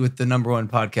and compete with the #1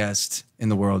 podcast in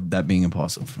the world, that being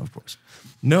Impaulsive, of course?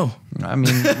 No, I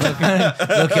mean,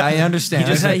 look, I understand.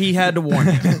 He had to warn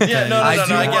you. Yeah, no,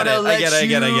 I get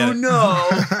it. No,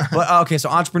 but okay. So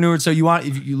Entrepreneur. So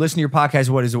if you listen to your podcast,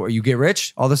 what is it? Where you get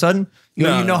rich all of a sudden?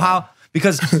 You know how?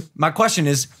 Because my question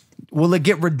is, will it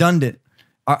get redundant?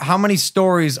 How many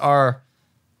stories are,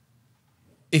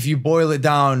 if you boil it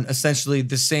down, essentially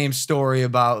the same story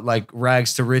about like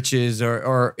rags to riches,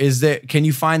 or can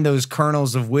you find those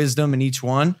kernels of wisdom in each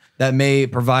one that may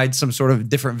provide some sort of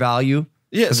different value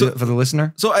for the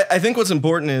listener? So I think what's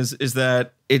important is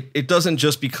that it doesn't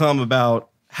just become about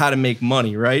how to make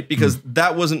money, right? Because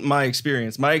that wasn't my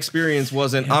experience. My experience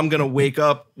wasn't I'm gonna wake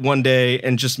up one day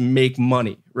and just make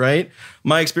money, right?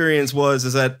 My experience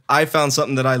is that I found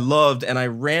something that I loved and I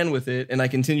ran with it and I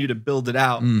continue to build it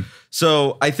out.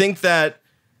 So I think that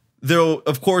there,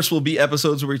 of course, will be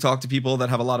episodes where we talk to people that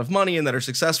have a lot of money and that are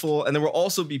successful. And there will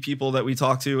also be people that we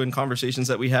talk to and conversations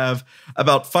that we have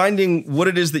about finding what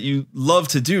it is that you love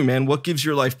to do, man. What gives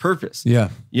your life purpose? Yeah.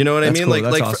 You know what I mean? Cool.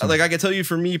 That's awesome. Like I can tell you,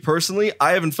 for me personally,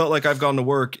 I haven't felt like I've gone to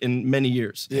work in many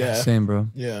years. Yeah. Same, bro.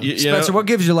 Yeah. Spencer, what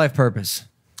gives your life purpose?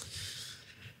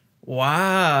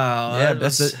 Wow. Yeah,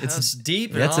 that's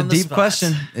deep. That's a deep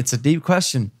question. It's a deep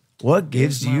question. What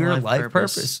gives your life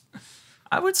purpose?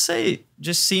 I would say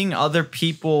just seeing other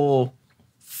people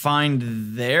find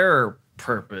their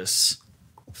purpose.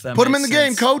 Put him in the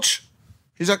game, coach.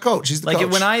 He's our coach. He's the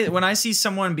coach. When I see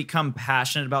someone become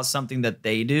passionate about something that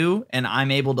they do, and I'm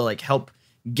able to like help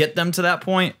get them to that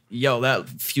point, that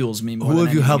fuels me more. Who than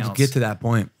have you helped else. get to that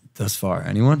point thus far?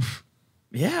 Anyone?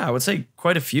 Yeah, I would say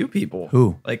quite a few people.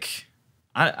 Who? Like,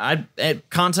 I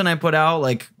content I put out,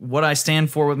 like what I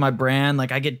stand for with my brand.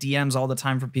 Like I get DMs all the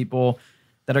time from people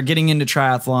that are getting into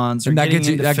triathlons, or and that gets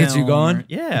you going.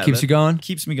 Yeah, it keeps you going.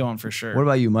 Keeps me going for sure. What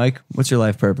about you, Mike? What's your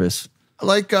life purpose? I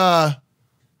like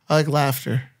I like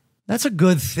laughter. That's a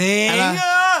good thing. And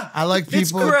I like people.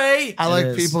 It's great. I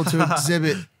like people to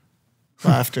exhibit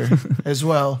laughter as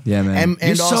well. Yeah, man.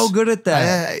 And You're also, so good at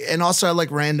that. And also, I like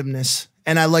randomness,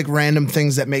 and I like random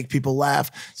things that make people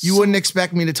laugh. You wouldn't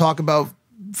expect me to talk about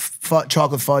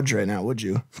chocolate fudge right now, would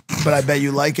you? But I bet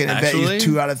you like it. I bet you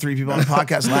 2 out of 3 people on the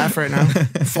podcast laugh right now.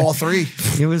 Fall 3.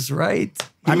 He was right.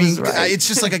 It's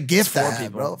just like a gift. 4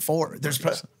 people, bro. 4.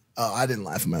 I didn't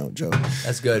laugh at my own joke.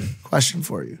 That's good. Question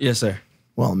for you. Yes, sir.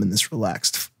 Well, I'm in this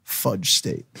relaxed fudge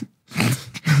state.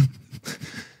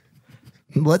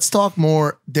 Let's talk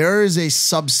more. There is a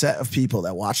subset of people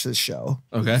that watch this show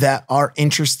that are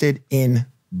interested in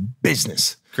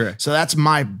business. Correct. So that's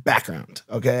my background.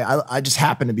 Okay. I just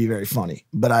happen to be very funny,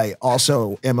 but I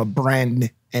also am a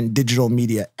brand and digital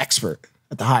media expert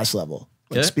at the highest level.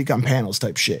 Like speak on panels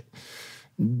type shit.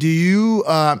 Do you,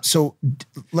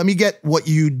 let me get what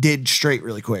you did straight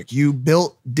really quick. You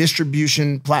built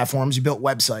distribution platforms, you built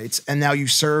websites, and now you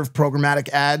serve programmatic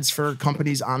ads for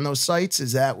companies on those sites.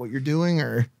 Is that what you're doing,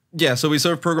 or? Yeah, so we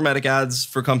serve programmatic ads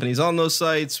for companies on those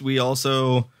sites. We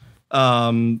also,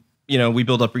 we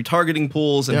build up retargeting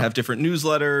pools and have different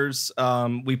newsletters.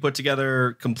 We put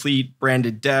together complete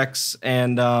branded decks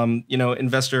and,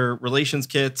 investor relations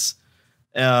kits,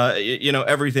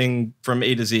 everything from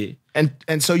A to Z.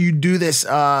 And so you do this,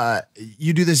 the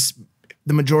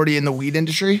majority in the weed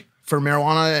industry for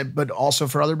marijuana, but also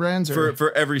for other brands? Or?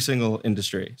 For every single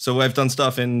industry. So I've done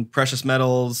stuff in precious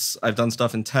metals. I've done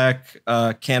stuff in tech,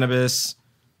 cannabis,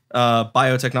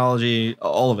 biotechnology,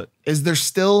 all of it. Is there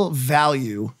still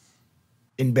value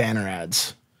in banner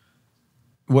ads?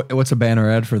 What's a banner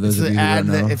ad for those of you who don't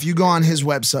know? If you go on his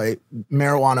website,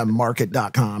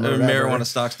 marijuanamarket.com or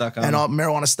marijuanastocks.com and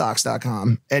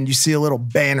marijuanastocks.com, and you see a little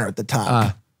banner at the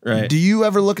top. Right. Do you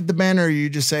ever look at the banner, or you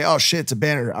just say, "Oh shit, it's a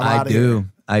banner"? I do.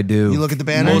 You look at the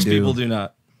banner. Most people do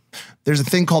not. There's a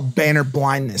thing called banner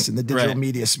blindness in the digital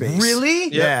media space. Really?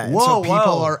 Yeah. Whoa, so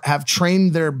people have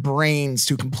trained their brains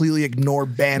to completely ignore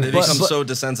banners. They become so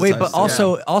desensitized. Wait, but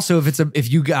also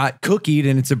if you got cookied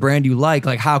and it's a brand you like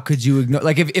how could you ignore?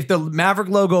 Like if the Maverick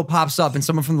logo pops up and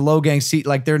someone from the low gang see,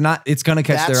 like they're not, it's gonna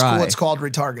catch their eye. That's what's called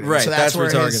retargeting. Right. So that's where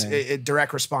retargeting. his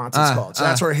direct response is called. So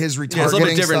that's where his retargeting. It's a little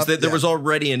bit different. Stuff, there was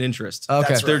already an interest.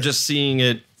 Okay. They're just seeing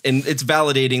it, and it's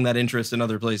validating that interest in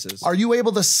other places. Are you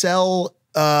able to sell?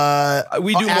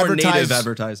 We do more native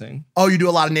advertising. Oh, you do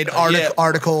a lot of native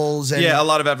articles and a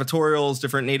lot of advertorials,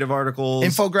 different native articles,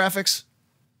 infographics.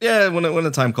 Yeah, when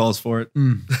the time calls for it.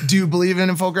 Do you believe in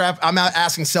infographic? I'm not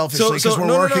asking selfishly because we're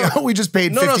working. No. We just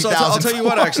paid $50,000. I'll tell you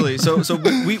what, actually. So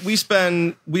we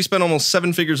spend almost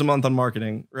 7 figures a month on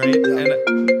marketing, right?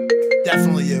 And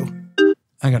definitely you.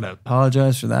 I gotta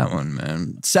apologize for that one,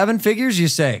 man. 7 figures, you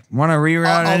say? Want to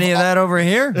reroute any of that over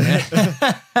here? And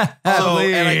I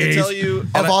can tell you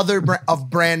of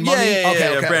brand money.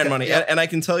 Yeah, brand money. Yeah. And I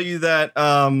can tell you that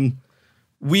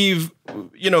we've,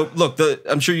 look,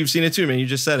 I'm sure you've seen it too, man. You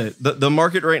just said it. The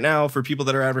market right now for people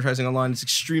that are advertising online is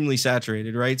extremely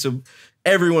saturated, right? So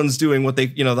everyone's doing what they,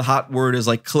 the hot word is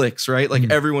like clicks, right?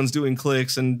 Like everyone's doing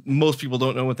clicks, and most people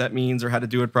don't know what that means or how to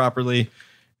do it properly.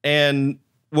 And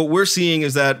what we're seeing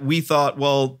is that we thought,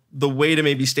 well, the way to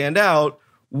maybe stand out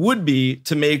would be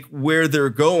to make where they're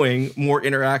going more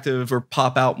interactive or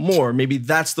pop out more. Maybe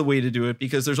that's the way to do it,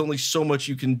 because there's only so much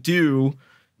you can do,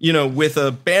 with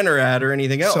a banner ad or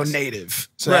anything else. So native.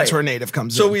 So that's where native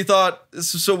comes in. So we thought,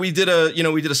 so we did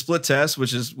a split test,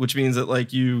 which means that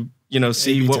like you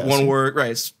see what one work,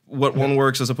 right? What one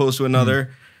works as opposed to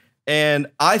another. And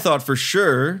I thought for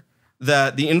sure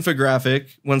that the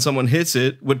infographic, when someone hits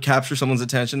it, would capture someone's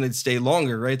attention. They'd stay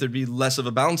longer, right? There'd be less of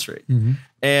a bounce rate.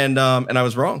 And I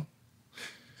was wrong.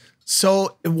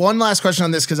 So one last question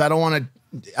on this, because I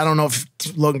don't know if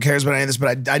Logan cares about any of this,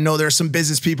 but I know there's some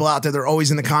business people out there. They're always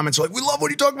in the comments like, we love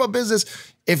when you talk about business.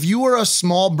 If you were a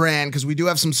small brand, because we do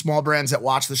have some small brands that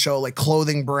watch the show, like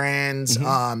clothing brands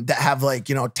that have like,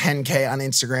 10K on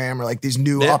Instagram, or like these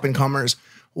new up and comers.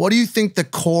 What do you think the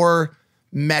core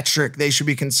metric they should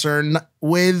be concerned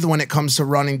with when it comes to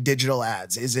running digital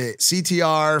ads? Is it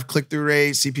CTR, click-through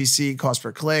rate, CPC, cost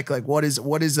per click? Like what is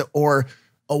it, or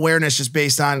awareness just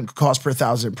based on cost per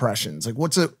 1,000 impressions? Like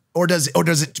or does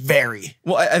it vary?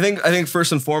 Well, I think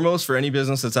first and foremost, for any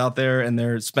business that's out there and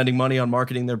they're spending money on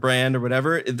marketing their brand or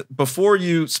whatever, before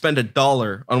you spend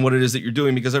 $1 on what it is that you're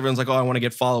doing, because everyone's like, oh, I want to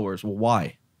get followers. Well,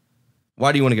 why?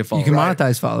 Why do you want to get followers? You can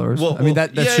monetize followers. Well, I mean,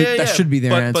 that should be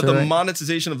their answer. But the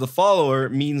monetization of the follower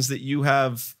means that you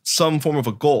have some form of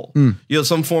a goal. You have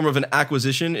some form of an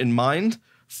acquisition in mind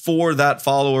for that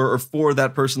follower or for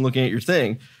that person looking at your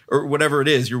thing or whatever it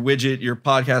is, your widget, your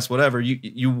podcast, whatever.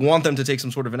 You want them to take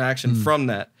some sort of an action from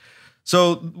that.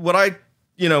 So what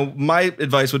my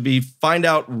advice would be, find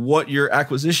out what your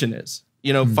acquisition is.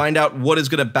 Find out what is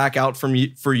going to back out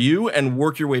for you and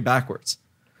work your way backwards.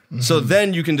 So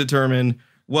then you can determine,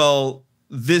 well,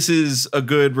 this is a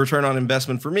good return on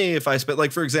investment for me. If I spend,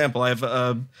 like, for example,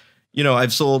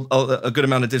 I've sold a good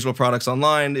amount of digital products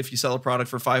online. If you sell a product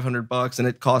for $500 and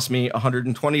it costs me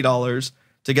 $120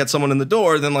 to get someone in the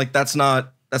door, then like, that's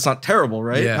not terrible,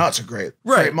 right? Yeah, that's a great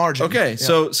margin. Okay.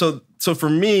 Yeah. So for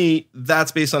me,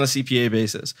 that's based on a CPA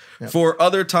basis. Yep. For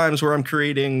other times where I'm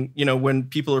creating, when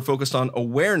people are focused on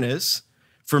awareness,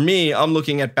 for me, I'm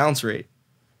looking at bounce rate.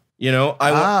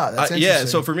 That's interesting.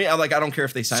 So for me, I don't care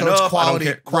if they sign up. It's quality, I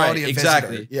don't care. quality, right,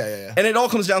 exactly. Yeah. And it all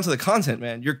comes down to the content,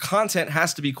 man. Your content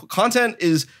has to be. Content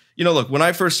is, look. When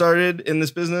I first started in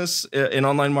this business, in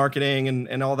online marketing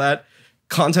and all that,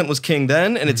 content was king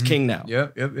then, and it's king now.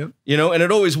 Yep. And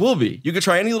it always will be. You could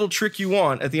try any little trick you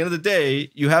want. At the end of the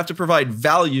day, you have to provide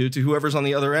value to whoever's on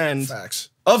the other end. Facts.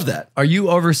 Of that. Are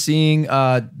you overseeing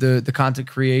the content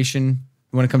creation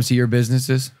when it comes to your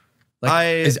businesses?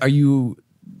 Are you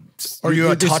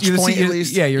a touch point at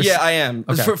least? Yeah, I am.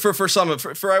 Okay. For some,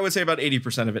 for I would say about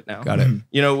 80% of it now. Got it.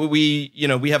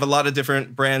 We have a lot of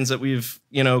different brands that we've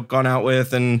gone out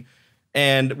with, and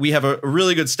we have a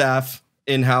really good staff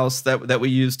in-house that we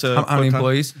use to. How many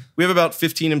employees? We have about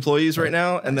 15 employees right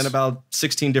now, and then about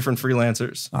 16 different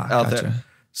freelancers out there.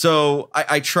 So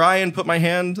I try and put my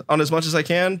hand on as much as I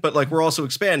can, but like, we're also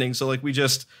expanding. So like, we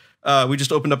just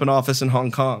opened up an office in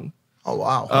Hong Kong. Oh,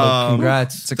 wow.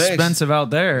 Congrats. It's expensive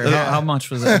out there. Yeah. How much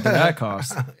did that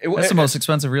cost? That's the most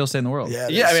expensive real estate in the world. Yeah,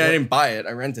 I mean, I didn't buy it.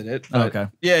 I rented it. Okay.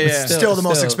 Yeah. Still the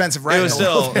most expensive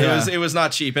rental. It was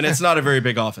not cheap, and it's not a very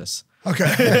big office. Okay.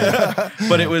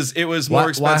 But it was more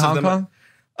expensive why than Hong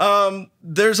Kong?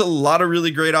 There's a lot of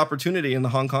really great opportunity in the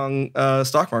Hong Kong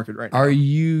stock market right now. Are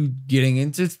you getting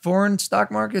into foreign stock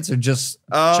markets or just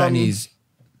Chinese?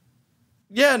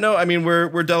 Yeah, no, I mean,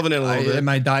 we're delving in a little bit. Am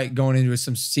I going into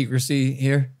some secrecy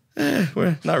here?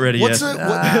 We're not ready yet.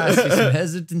 I see some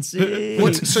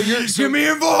hesitancy. So get me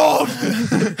involved.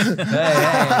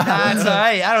 That's all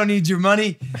right. I don't need your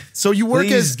money. So you work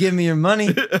Please give me your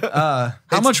money.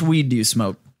 How much weed do you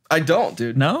smoke? I don't,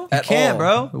 dude. No, you can't,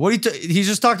 bro. What are you? He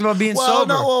just talked about being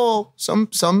sober. No,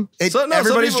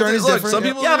 everybody's journey is different. Some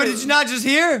people, yeah, but did you not just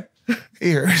hear?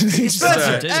 Here,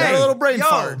 Spencer, a little brain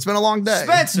fart. It's been a long day.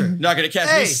 Spencer, not gonna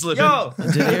catch me slipping. Yo,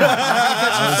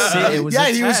 It was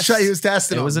he was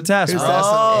testing. It was a test. It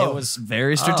was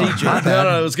very strategic.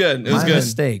 No, it was good. It was good.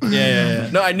 Mistake.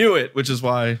 Yeah. No, I knew it, which is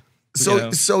why.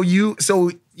 So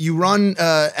you run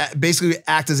basically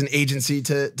act as an agency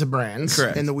to brands.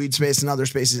 Correct. In the weed space and other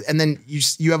spaces, and then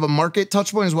you have a market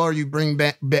touch point as well. Or you bring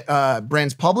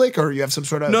brands public, or you have some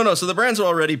sort of no. So the brands are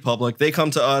already public. They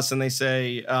come to us and they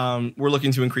say, we're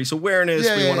looking to increase awareness.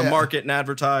 We want to market and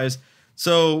advertise.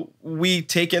 So we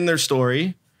take in their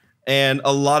story, and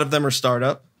a lot of them are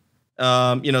startup.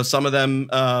 Some of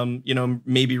them,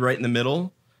 maybe right in the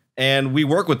middle. And we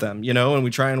work with them, and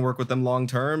we try and work with them long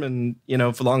term. And,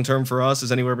 for long term for us is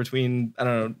anywhere between,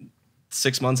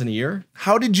 6 months and a year.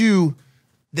 How did you,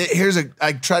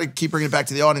 I try to keep bringing it back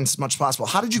to the audience as much as possible.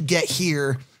 How did you get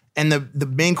here? And the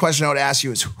main question I would ask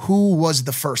you is, who was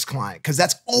the first client? Because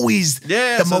that's always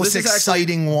the most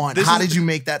exciting one. How did you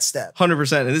make that step?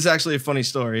 100%. And this is actually a funny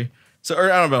story. So, or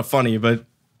I don't know about funny, but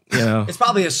it's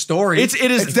probably a story. It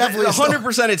is definitely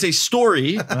 100%. It's a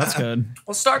story. That's good.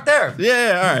 We'll start there.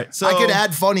 Yeah. All right. So I could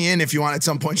add funny in if you want at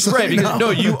some point. Right. Because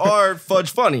no, you are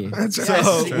fudge funny. That's right.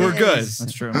 So we're good.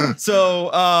 That's true. So,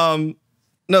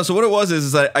 so what it was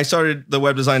is that I started the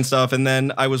web design stuff, and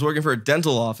then I was working for a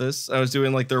dental office. I was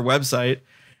doing like their website,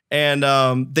 and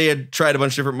they had tried a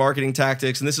bunch of different marketing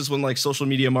tactics. And this is when like social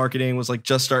media marketing was like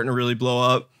just starting to really blow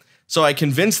up. So I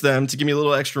convinced them to give me a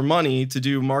little extra money to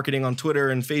do marketing on Twitter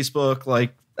and Facebook,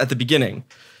 like at the beginning.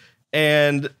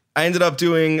 And I ended up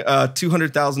doing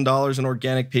 $200,000 in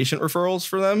organic patient referrals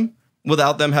for them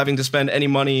without them having to spend any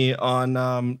money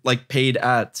on like paid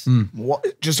ads. What?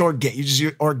 You just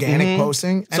organic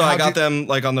posting? And so I got them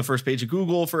like on the first page of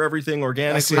Google for everything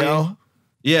organically. SEO?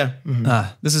 Yeah.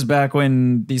 This is back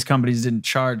when these companies didn't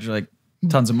charge like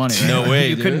tons of money. Right? No way,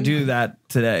 You dude. couldn't do that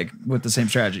today with the same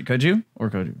strategy, could you? Or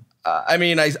could you? I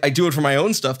mean, I do it for my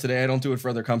own stuff today. I don't do it for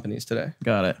other companies today.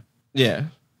 Got it. Yeah.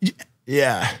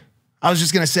 Yeah. I was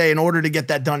just going to say, in order to get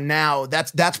that done now,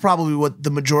 that's probably what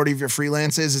the majority of your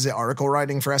freelance is. Is it article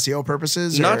writing for SEO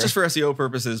purposes? Not just for SEO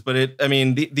purposes, but a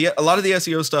lot of the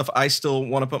SEO stuff I still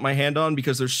want to put my hand on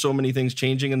because there's so many things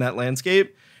changing in that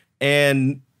landscape.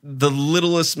 And the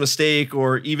littlest mistake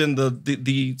or even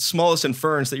the smallest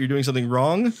inference that you're doing something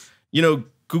wrong,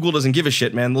 Google doesn't give a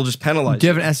shit, man. They'll just penalize Do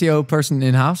you have an SEO person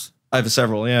in-house? I have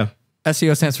several, yeah.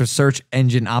 SEO stands for search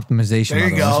engine optimization. There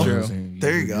you go. True.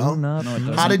 There you go. No, it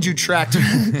doesn't. How did you track?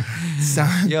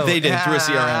 Yo, They did through a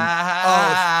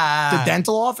CRM. The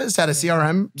dental office had a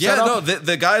CRM. Yeah, set no, up?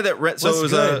 the guy that rent. So What's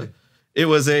it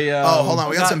was good? Oh, hold on,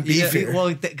 we got some beef here.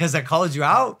 Well, because I called you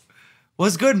out.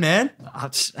 What's good, man?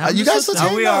 You guys, let's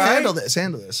Are we all right? handle this.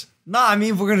 Handle this. No, I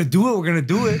mean, if we're gonna do it, we're gonna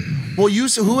do it. Well,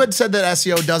 who had said that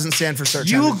SEO doesn't stand for search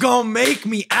You engine? gonna make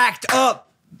me act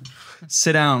up?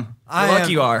 Sit down. I You're lucky am-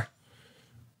 you are.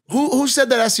 Who said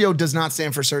that SEO does not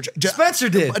stand for search? Spencer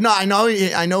did. No, I know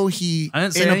he I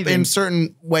didn't say in anything. a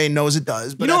certain way knows it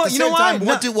does. But You know at the what- you know same time,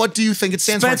 why? what do you think it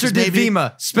stands Spencer for? did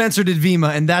Vima. Spencer did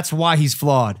Vima, and that's why he's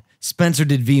flawed. Spencer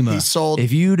did Vima. He sold-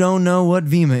 If you don't know what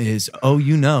Vima is, oh,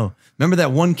 you know. Remember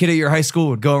that one kid at your high school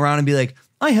would go around and be like,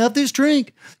 I have this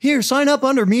drink. Here, sign up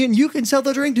under me and you can sell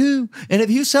the drink too. And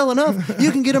if you sell enough, you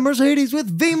can get a Mercedes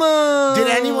with Vima. Did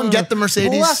anyone get the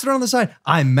Mercedes? Blast it on the side.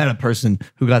 I met a person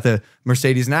who got the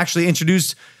Mercedes and actually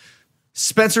introduced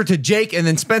Spencer to Jake, and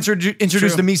then Spencer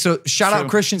introduced to me. So shout out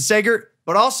Christian Sager.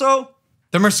 But also,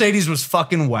 the Mercedes was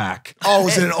fucking whack. Oh,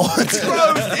 was it an old?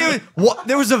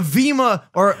 There was a Vima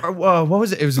or what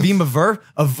was it? It was Vima Verve,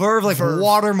 a Verve like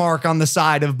watermark on the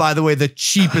side of, by the way, the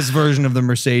cheapest version of the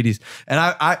Mercedes. And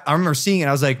I remember seeing it.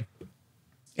 I was like,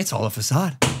 it's all a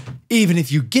facade. Even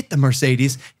if you get the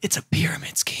Mercedes, it's a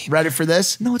pyramid scheme. Ready for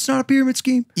this? No, it's not a pyramid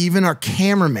scheme. Even our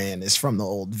cameraman is from the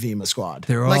old Vima squad.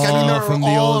 They're all from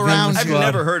the old Vima I've squad.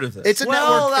 never heard of this. It's a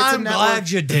Well, network. It's a I'm network. glad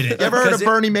you did it. You ever heard of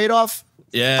Bernie Madoff?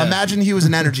 yeah. Imagine he was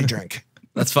an energy drink.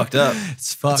 That's fucked up.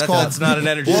 It's fucked. That's not an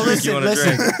energy drink you want to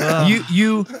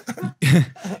drink.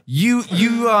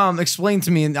 You explained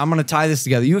to me, and I'm going to tie this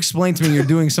together. You explained to me you're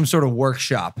doing some sort of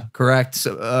workshop, correct?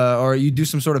 So, or you do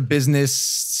some sort of business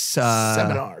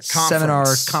seminar,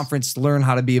 conference, learn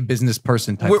how to be a business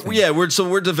person type thing. Yeah, we're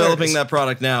developing that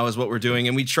product now is what we're doing,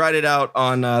 and we tried it out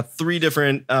on three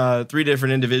different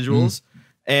individuals,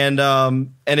 and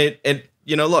it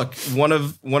you know, look, one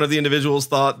of the individuals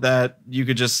thought that you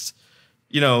could just,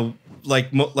 you know,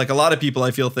 like a lot of people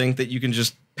I feel think that you can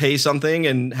just pay something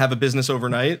and have a business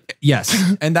overnight.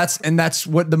 Yes, and that's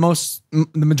what the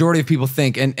majority of people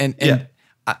think. And Yeah.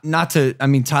 Not to, I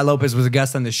mean, Ty Lopez was a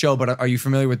guest on the show, but are you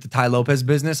familiar with the Ty Lopez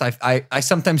business? I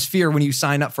sometimes fear when you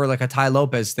sign up for like a Ty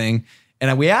Lopez thing,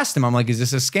 and we asked him, I'm like, is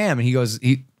this a scam? And he goes,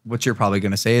 what you're probably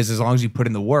going to say is, as long as you put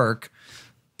in the work,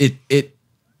 it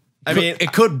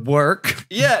could work.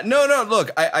 Yeah, no. Look,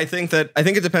 I think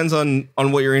it depends on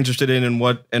what you're interested in and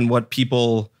what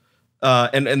people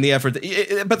and the effort.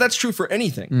 But that's true for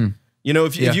anything. You know,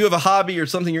 if you have a hobby or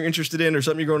something you're interested in or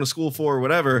something you're going to school for or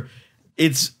whatever,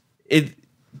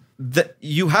 that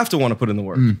you have to want to put in the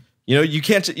work. You know, you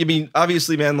can't. I mean,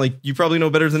 obviously, man, like you probably know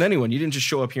better than anyone. You didn't just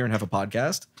show up here and have a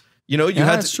podcast. You know, you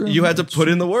had to put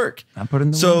in the work. I put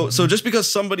in the work. So just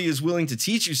because somebody is willing to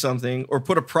teach you something or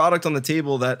put a product on the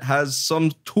table that has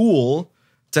some tool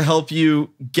to help you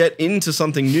get into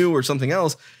something new or something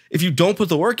else, if you don't put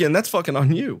the work in, that's fucking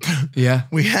on you. Yeah.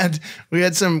 We had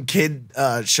some kid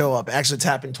show up. Actually, it's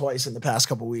happened twice in the past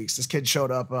couple weeks. This kid showed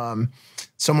up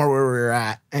somewhere where we were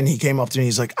at, and he came up to me.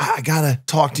 He's like, I gotta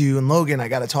talk to you and Logan. I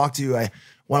gotta talk to you. I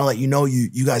want to let you know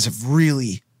you guys have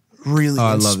really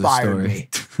inspired me.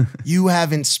 You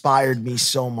have inspired me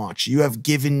so much. You have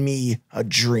given me a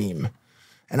dream.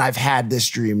 And I've had this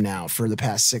dream now for the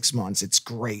past 6 months. It's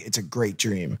great. It's a great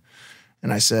dream.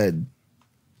 And I said,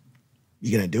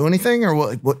 you gonna do anything? Or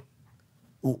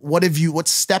what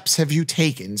steps have you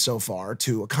taken so far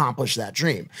to accomplish that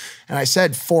dream? And I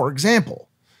said, for example,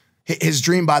 his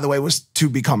dream, by the way, was to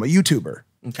become a YouTuber.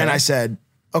 Okay. And I said,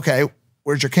 okay,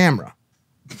 where's your camera?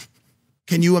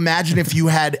 Can you imagine if you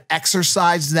had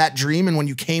exercised that dream and when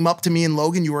you came up to me and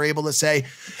Logan, you were able to say,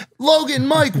 Logan,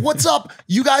 Mike, what's up?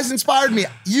 You guys inspired me.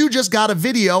 You just got a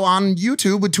video on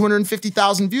YouTube with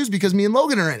 250,000 views because me and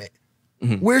Logan are in it.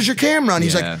 Mm-hmm. Where's your camera? And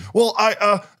he's like, well,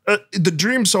 the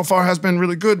dream so far has been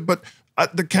really good, but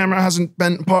the camera hasn't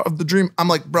been part of the dream. I'm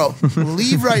like, bro,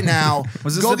 leave right now.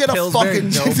 Go get a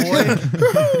fucking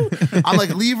Doughboy? I'm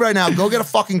like, leave right now. Go get a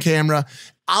fucking camera.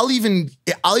 I'll even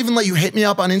let you hit me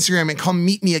up on Instagram and come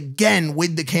meet me again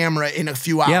with the camera in a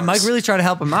few hours. Yeah, Mike really tried to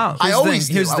help him out. Here's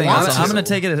the thing. I'm going to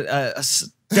take it a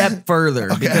step further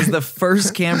because the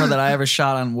first camera that I ever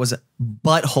shot on was a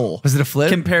butthole. Was it a flip?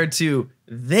 Compared to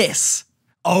this.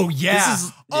 Oh, yeah.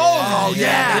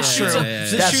 This shoots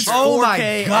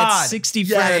 4K at 60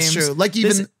 frames. That's true. Like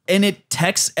and it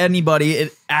texts anybody.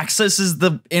 It accesses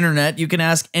the internet. You can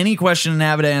ask any question and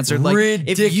have it answered. Like,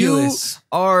 ridiculous. If you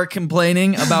are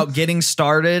complaining about getting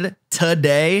started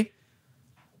today,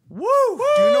 do you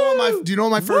know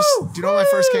what my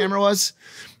first camera was?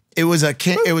 It was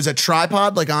a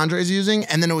tripod like Andre's using,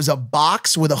 and then it was a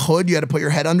box with a hood. You had to put your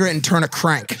head under it and turn a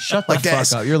crank. Shut like the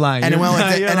this. fuck up. You're lying. And it went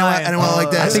like this. And it went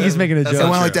like this. I think he's making a joke. It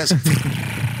went like this.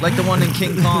 Like the one in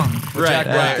King Kong. Right,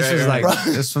 right, This is like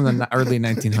this is from the early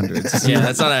 1900s. Yeah,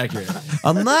 that's not accurate.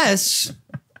 Unless.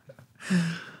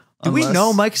 Do we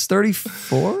know Mike's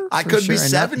 34? I could be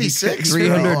 76.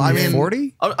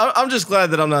 340? I'm just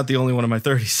glad that I'm not the only one in my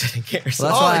 30s sitting here. So.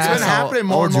 Well, that's why I It's been asked how happening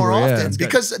more and old you more were, yeah. often.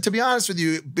 Because to be honest with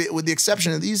you, with the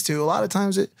exception of these two, a lot of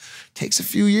times it takes a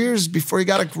few years before you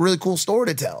got a really cool story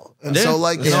to tell. And so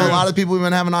like, you know, a lot of the people we've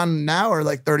been having on now are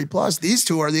like 30 plus. These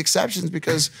two are the exceptions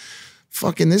because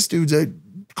fucking this dude's a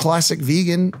classic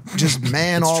vegan, just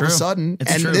man all of a sudden.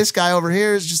 And this guy over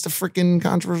here is just a freaking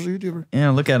controversial YouTuber.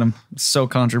 Yeah, look at him. It's so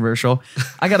controversial.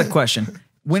 I got a question.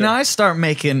 When I start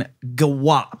making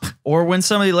guap, or when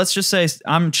somebody, let's just say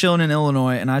I'm chilling in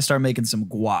Illinois and I start making some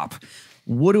guap,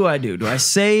 what do I do? Do I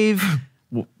save?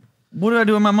 What do I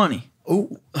do with my money? Oh,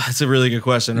 That's a really good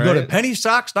question, right? Go to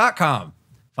pennystocks.com.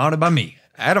 Founded by me,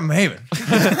 Adam Heimann.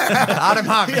 Adam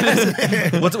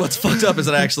Heimann. What's fucked up is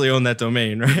that I actually own that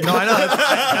domain, right? No, I know.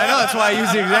 I know. That's why I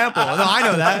use the example. No, I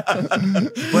know that.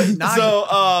 But not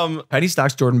So, Penny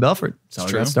Stocks, Jordan Belfort. That's how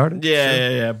I got started.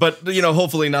 yeah. But, you know,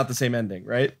 hopefully not the same ending,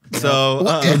 right? So,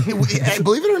 and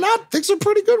believe it or not, things are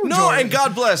pretty good with no, Jordan. and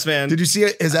God bless, man. Did you see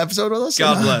his episode with us?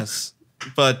 God bless.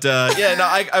 But, yeah, no,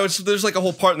 I was, there's like a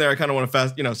whole part in there I kind of want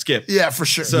to skip. Yeah, for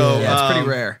sure. So, Yeah, it's pretty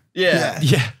rare.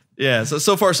 Yeah.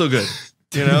 So far, so good.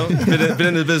 You know, been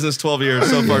in the business 12 years.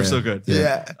 So far, so good.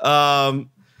 Yeah.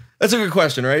 That's a good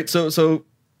question, right? So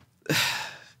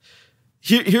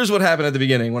here's what happened at the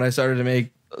beginning when I started to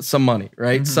make some money,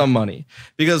 right? Some money,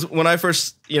 because when I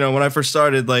first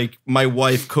started, like my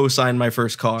wife co-signed my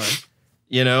first car,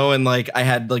 you know, and like I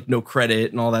had like no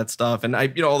credit and all that stuff, and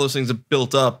all those things have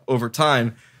built up over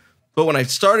time. But when I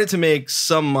started to make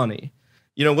some money,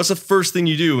 you know, what's the first thing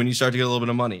you do when you start to get a little bit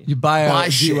of money? You buy a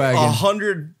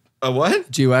G-Wagon. A what?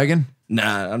 G-Wagon?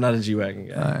 Nah, I'm not a G-Wagon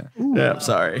guy. Yeah, I'm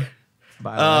sorry.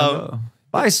 Buy a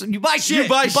you buy shit. You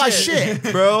buy shit.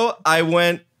 Bro, I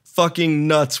went fucking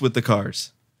nuts with the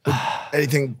cars.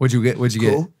 Anything What'd you get?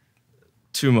 cool?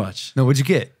 Too much. No, what'd you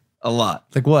get? A lot.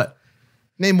 Like what?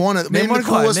 Name the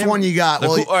coolest one you got.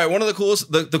 All right, one of the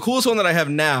coolest, the coolest one that I have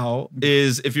now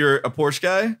is if you're a Porsche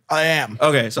guy. I am.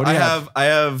 Okay, so I have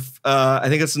I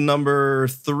think it's number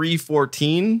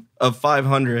 314 of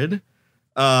 500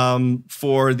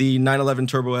 for the 911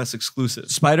 Turbo S exclusive.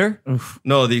 Spider?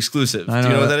 No, the exclusive. Do you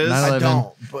know what that is? I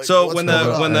don't. But So when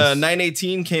the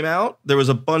 918 came out, there was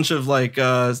a bunch of like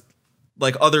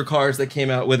other cars that came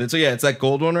out with it. So yeah, it's that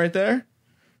gold one right there.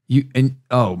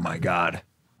 Oh my God.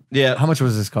 Yeah. How much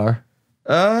was this car?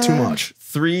 too much.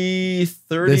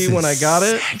 330 when I got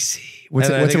it. Sexy. What's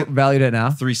And I it think valued at now?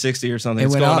 360 or something. It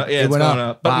It's went going up? up. Yeah, It it's went going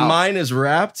up? up. But Wow. mine is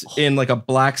wrapped in like a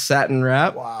black satin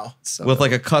wrap Wow. with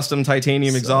like a custom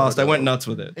titanium exhaust. I went nuts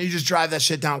with it. And you just drive that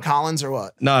shit down Collins or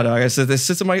what? No, dog. I said they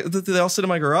all sit in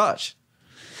my garage.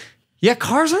 Yeah,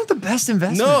 cars aren't the best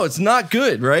investment. No, it's not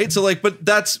good, right? So like, but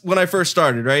that's when I first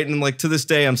started, right? And like to this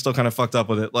day, I'm still kind of fucked up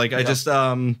with it. Like I just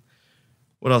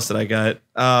what else did I get?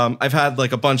 I've had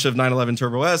like a bunch of 911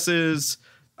 Turbo S's.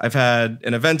 I've had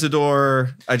an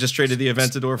Aventador. I just traded the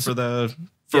Aventador for the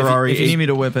Ferrari. If you need me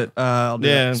to whip it, I'll do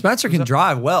it. Spencer can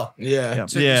drive well. Yeah.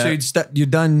 So, Yeah. so you're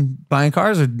done buying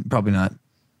cars or probably not?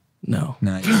 No.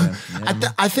 No.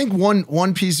 I think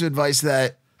one piece of advice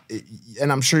that,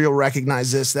 and I'm sure you'll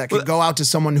recognize this, that could go out to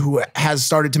someone who has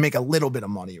started to make a little bit of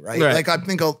money, right? Right. Like I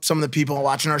think some of the people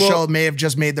watching our show may have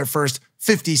just made their first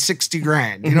 50, 60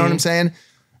 grand. You know what I'm saying?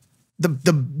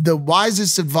 The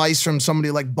wisest advice from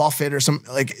somebody like Buffett or some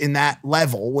like in that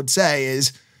level would say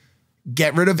is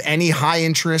get rid of any high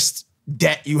interest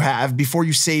debt you have before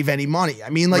you save any money.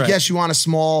 I mean, like, yes, you want a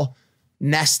small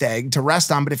nest egg to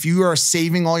rest on, but if you are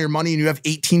saving all your money and you have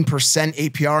 18%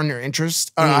 APR on your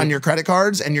interest on your credit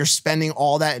cards and you're spending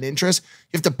all that in interest,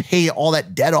 you have to pay all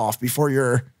that debt off before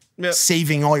you're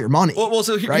saving all your money. Well,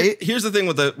 so here's the thing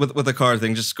with the car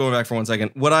thing. Just going back for 1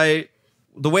 second.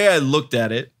 The way I looked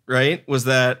at it, right, was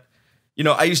that, you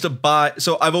know, I used to buy.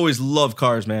 So I've always loved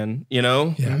cars, man. You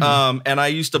know, and I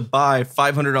used to buy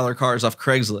 $500 cars off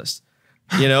Craigslist.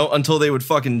 You know, until they would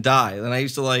fucking die. Then I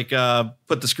used to like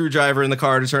put the screwdriver in the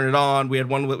car to turn it on. We had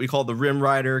one that we called the Rim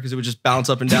Rider because it would just bounce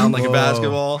up and down like a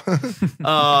basketball.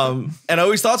 And I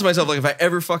always thought to myself, like, if I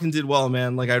ever fucking did well,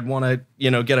 man, like I'd want to, you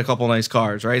know, get a couple nice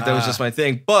cars, right? That was just my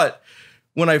thing. But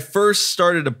when I first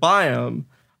started to buy them,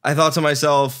 I thought to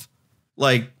myself,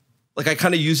 like I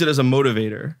kind of used it as a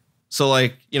motivator. So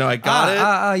like, you know, I got it,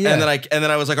 and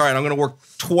then I was like, all right, I'm gonna work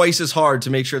twice as hard to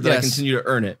make sure that I continue to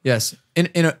earn it. Yes, in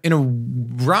a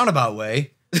roundabout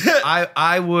way,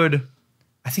 I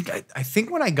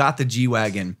think when I got the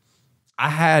G-Wagon, I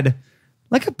had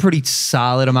like a pretty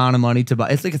solid amount of money to buy.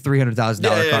 It's like a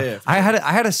 $300,000 car. Yeah,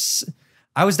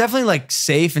 I was definitely like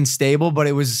safe and stable, but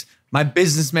it was my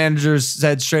business managers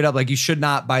said straight up, like, you should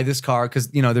not buy this car because,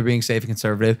 you know, they're being safe and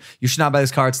conservative. You should not buy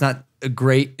this car. It's not a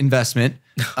great investment.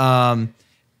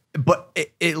 But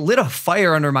it lit a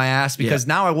fire under my ass because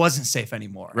now I wasn't safe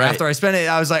anymore. Right. After I spent it,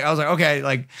 I was like, okay,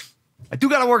 like I do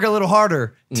got to work a little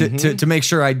harder to make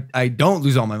sure I don't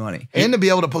lose all my money. And to be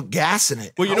able to put gas in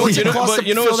it. Well, you know what's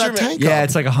true, man? Yeah,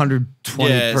 it's like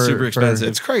 120 per. Super expensive.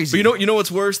 It's crazy. But you know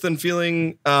what's worse than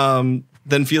feeling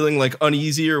like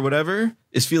uneasy or whatever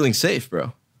is feeling safe,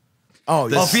 bro.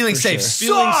 Feeling safe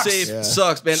Feeling sucks. safe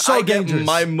sucks, man. So I get dangerous.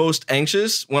 my most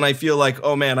anxious when I feel like,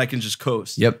 oh man, I can just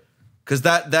coast. Yep. Because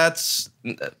that's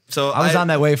so. I was on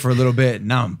that way for a little bit.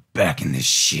 Now I'm back in this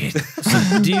shit.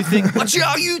 Do you think Watch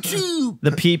out, YouTube.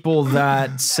 the people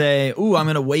that say, "Ooh, I'm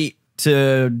going to wait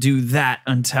to do that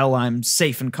until I'm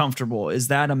safe and comfortable," is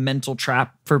that a mental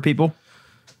trap for people?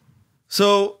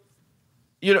 So,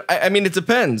 you know, I mean, it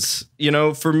depends. You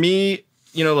know, for me,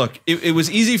 you know, look, it was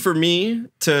easy for me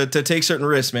to take certain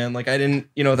risks, man. Like I didn't,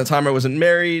 you know, at the time I wasn't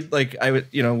married. Like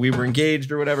you know, we were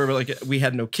engaged or whatever, but like we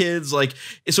had no kids. Like,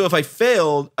 so if I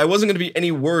failed, I wasn't going to be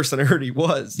any worse than I already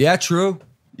was. Yeah, true.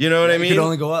 You know what I mean? It could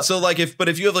only go up. So like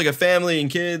if you have like a family and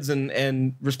kids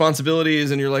and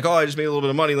responsibilities and you're like, oh, I just made a little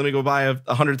bit of money, let me go buy a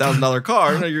 $100,000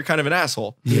 car. You know, you're kind of an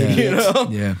asshole. Yeah. You know?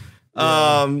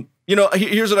 Yeah. You know,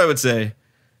 here's what I would say.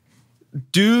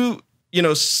 Do, you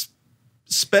know,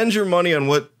 spend your money on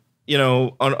what, you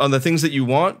know, on the things that you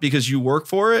want because you work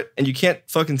for it and you can't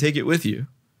fucking take it with you,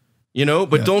 you know,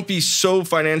 but don't be so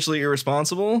financially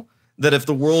irresponsible that if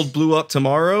the world blew up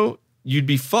tomorrow, you'd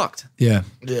be fucked. Yeah.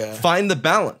 Yeah. Find the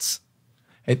balance.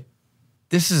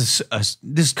 This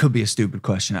could be a stupid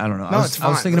question. I don't know. No, I it's was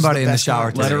fine. thinking Those are about the it in the best shower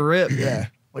ones. today. Let her rip. Yeah.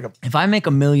 If I make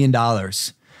 $1 million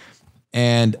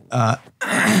and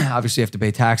obviously I have to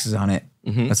pay taxes on it,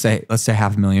 let's say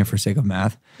 $500,000 for sake of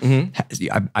math.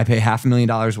 I pay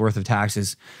 $500,000 worth of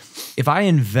taxes. If I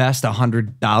invest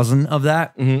 100,000 of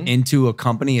that into a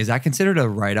company, is that considered a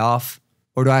write-off,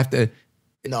 or do I have to?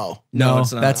 No. No,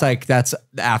 it's not. that's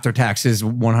after taxes,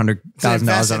 $100,000 out of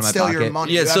my still pocket. your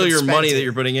money. Yeah, You it's still haven't your spent money it. that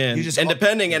you're putting in. You just- And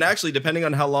depending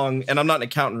on how long, and I'm not an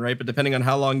accountant, right? But depending on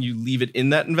how long you leave it in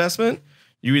that investment,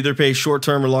 you either pay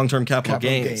short-term or long-term capital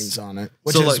gains on it,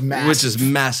 which So is like, massive. which is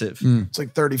massive. It's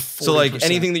like 30, 40%. So like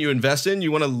anything that you invest in,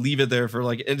 you want to leave it there for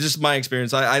like, it's just my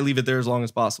experience. I leave it there as long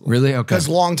as possible. Really? Okay. Because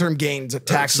long-term gains,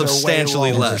 taxes Substantially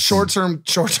are way lower. less. Short-term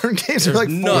gains are like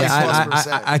 40 nuts. Yeah, plus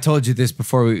percent. I told you this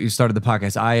before we started the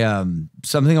podcast.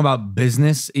 Something about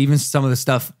business, even some of the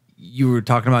stuff you were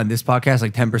talking about in this podcast,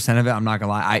 like 10% of it, I'm not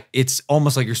gonna lie, it's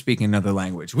almost like you're speaking another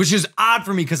language, which is odd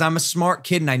for me because I'm a smart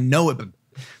kid and I know it, but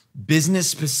business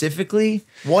specifically.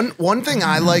 One thing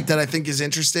I like that I think is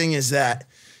interesting is that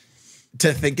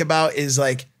to think about is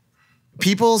like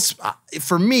people's,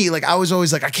 for me, like I was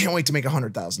always like, I can't wait to make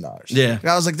 $100,000. Yeah. Like,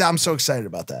 I was like, I'm so excited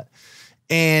about that.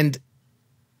 And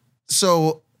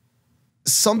so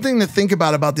something to think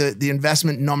about the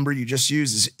investment number you just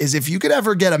used is if you could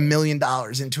ever get $1 million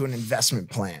into an investment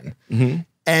plan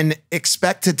and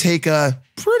expect to take a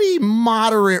pretty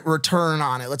moderate return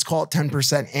on it, let's call it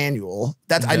 10% annual.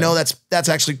 I know that's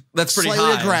actually That's pretty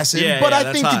slightly high. aggressive, Yeah, but yeah, I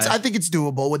that's think high. I think it's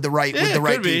doable with the right Yeah, it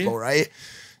could be. people, right?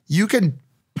 You can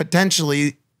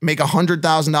potentially make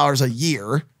 $100,000 a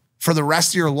year for the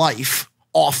rest of your life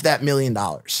off that $1 million.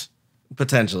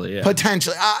 Potentially, yeah.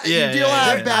 Potentially. Yeah, you'll yeah,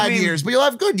 have yeah. bad years, but you'll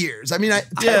have good years. I mean, 8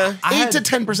 to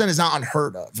 10% is not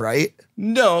unheard of, right?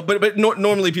 No, but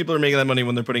normally people are making that money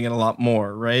when they're putting in a lot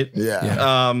more, right?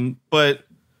 Yeah. But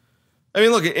I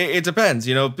mean, look, it depends.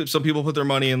 You know, some people put their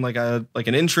money in like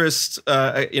an interest,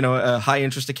 you know, a high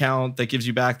interest account that gives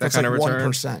you back that That's kind like of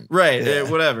return. 1%. Right. Yeah.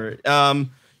 Whatever.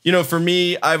 You know, for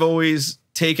me, I've always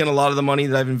taken a lot of the money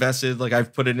that I've invested. Like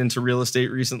I've put it into real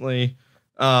estate recently.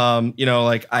 You know,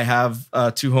 like I have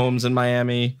 2 homes in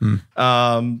Miami. You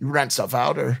rent stuff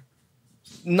out or?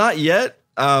 Not yet.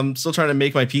 Still trying to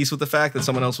make my peace with the fact that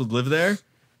someone else would live there.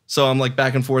 So I'm like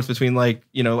back and forth between like,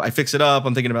 you know, I fix it up.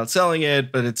 I'm thinking about selling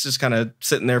it, but it's just kind of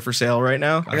sitting there for sale right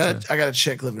now. I got a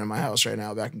chick living in my house right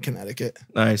now back in Connecticut.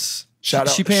 Nice. Shout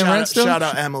out, She paying rent still? Shout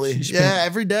out Emily. Yeah,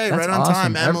 every day, That's right on awesome.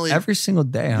 time. Emily, every single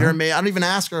day. Huh? you're amazing. I don't even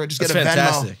ask her. I just get That's a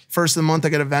fantastic. Venmo. First of the month, I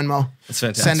get a Venmo. That's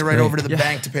fantastic. Send it right great. over to the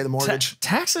bank to pay the mortgage.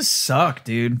 Taxes suck,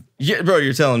 dude. Yeah, bro,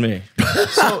 you're telling me.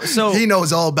 So He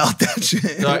knows all about that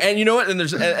shit. And you know what?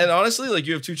 And honestly, like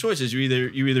you have 2 choices. You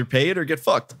either pay it or get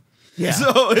fucked. Yeah.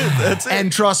 So that's it.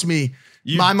 And trust me,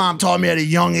 my mom taught me at a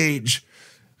young age,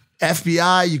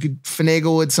 FBI, you could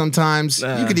finagle with sometimes.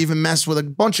 You could even mess with a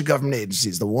bunch of government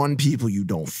agencies. The one people you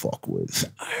don't fuck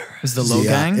with is the low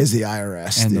gang? Is the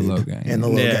IRS. And dude. the low gang. And the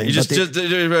low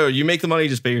gang. You make the money,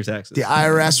 just pay your taxes. The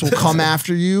IRS will come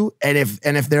after you. And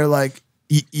if they're like,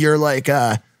 you're like,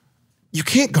 you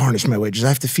can't garnish my wages. I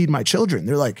have to feed my children.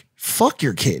 They're like, fuck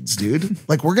your kids, dude.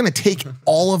 Like, we're going to take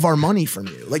all of our money from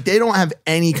you. Like, they don't have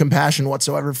any compassion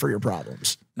whatsoever for your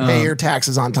problems. Pay your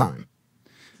taxes on time.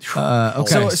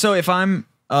 Okay. So if I'm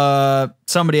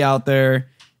somebody out there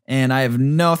and I have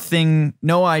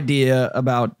no idea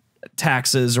about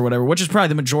taxes or whatever, which is probably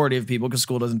the majority of people because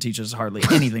school doesn't teach us hardly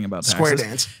anything about taxes. Square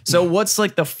dance. So what's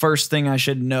like the first thing I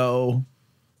should know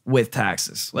with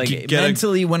taxes? Like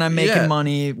mentally when I'm making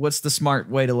money, what's the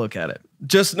smart way to look at it?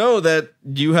 Just know that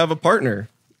you have a partner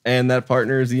and that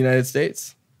partner is the United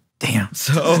States. Damn.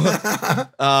 So,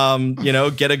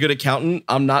 get a good accountant.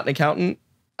 I'm not an accountant.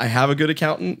 I have a good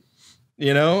accountant,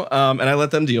 and I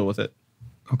let them deal with it.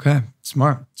 Okay.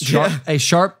 Smart.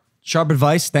 Sharp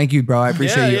advice. Thank you, bro. I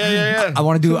appreciate you. Yeah. I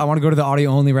want to go to the audio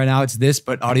only right now. It's this,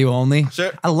 but audio only.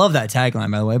 Sure. I love that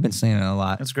tagline, by the way. I've been saying it a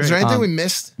lot. That's great. Is there anything we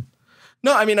missed?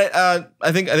 No, I mean, I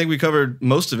think we covered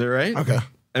most of it, right? Okay.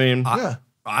 I mean,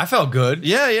 I felt good.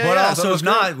 Yeah. But I thought also, it was if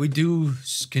not, we do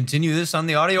continue this on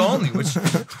the audio only, which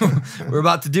we're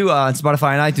about to do on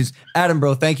Spotify and iTunes. Adam,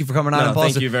 bro, thank you for coming on.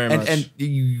 Thank you very much. And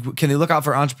can they look out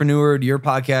for Entrepreneur, your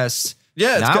podcast?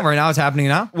 Yeah, right now it's happening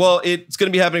now. Well, it's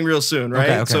going to be happening real soon, right?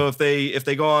 Okay. So if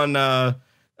they go on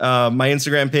my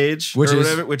Instagram page,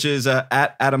 which is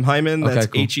at Adam Heimann, that's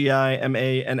cool.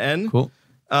 Heimann. Cool.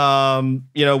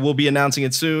 We'll be announcing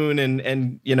it soon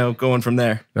and going from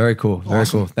there. Very cool. Very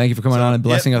cool. Thank you for coming on and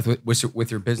blessing us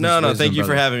with your business. No, thank you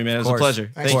for having me, man. It was a pleasure.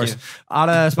 Thank you. On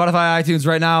Spotify, iTunes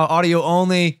right now, audio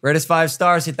only. Rate us 5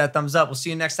 stars. Hit that thumbs up. We'll see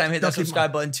you next time. Hit that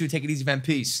subscribe button too. Take it easy, man.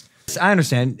 Peace. I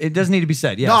understand. It doesn't need to be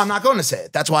said. Yes. No, I'm not going to say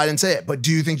it. That's why I didn't say it. But do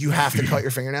you think you have to cut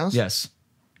your fingernails? Yes.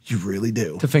 You really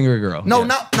do. To finger a girl. No,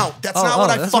 yes. no. That's not what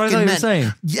I that's fucking what I thought you were meant.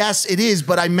 saying. Yes, it is.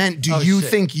 But I meant, do you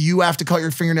think you have to cut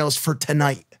your fingernails for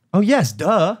tonight? Oh yes,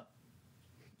 duh.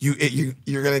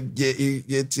 You're gonna get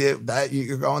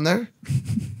you're going there.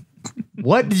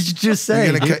 What did you just say?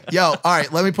 All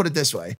right, let me put it this way.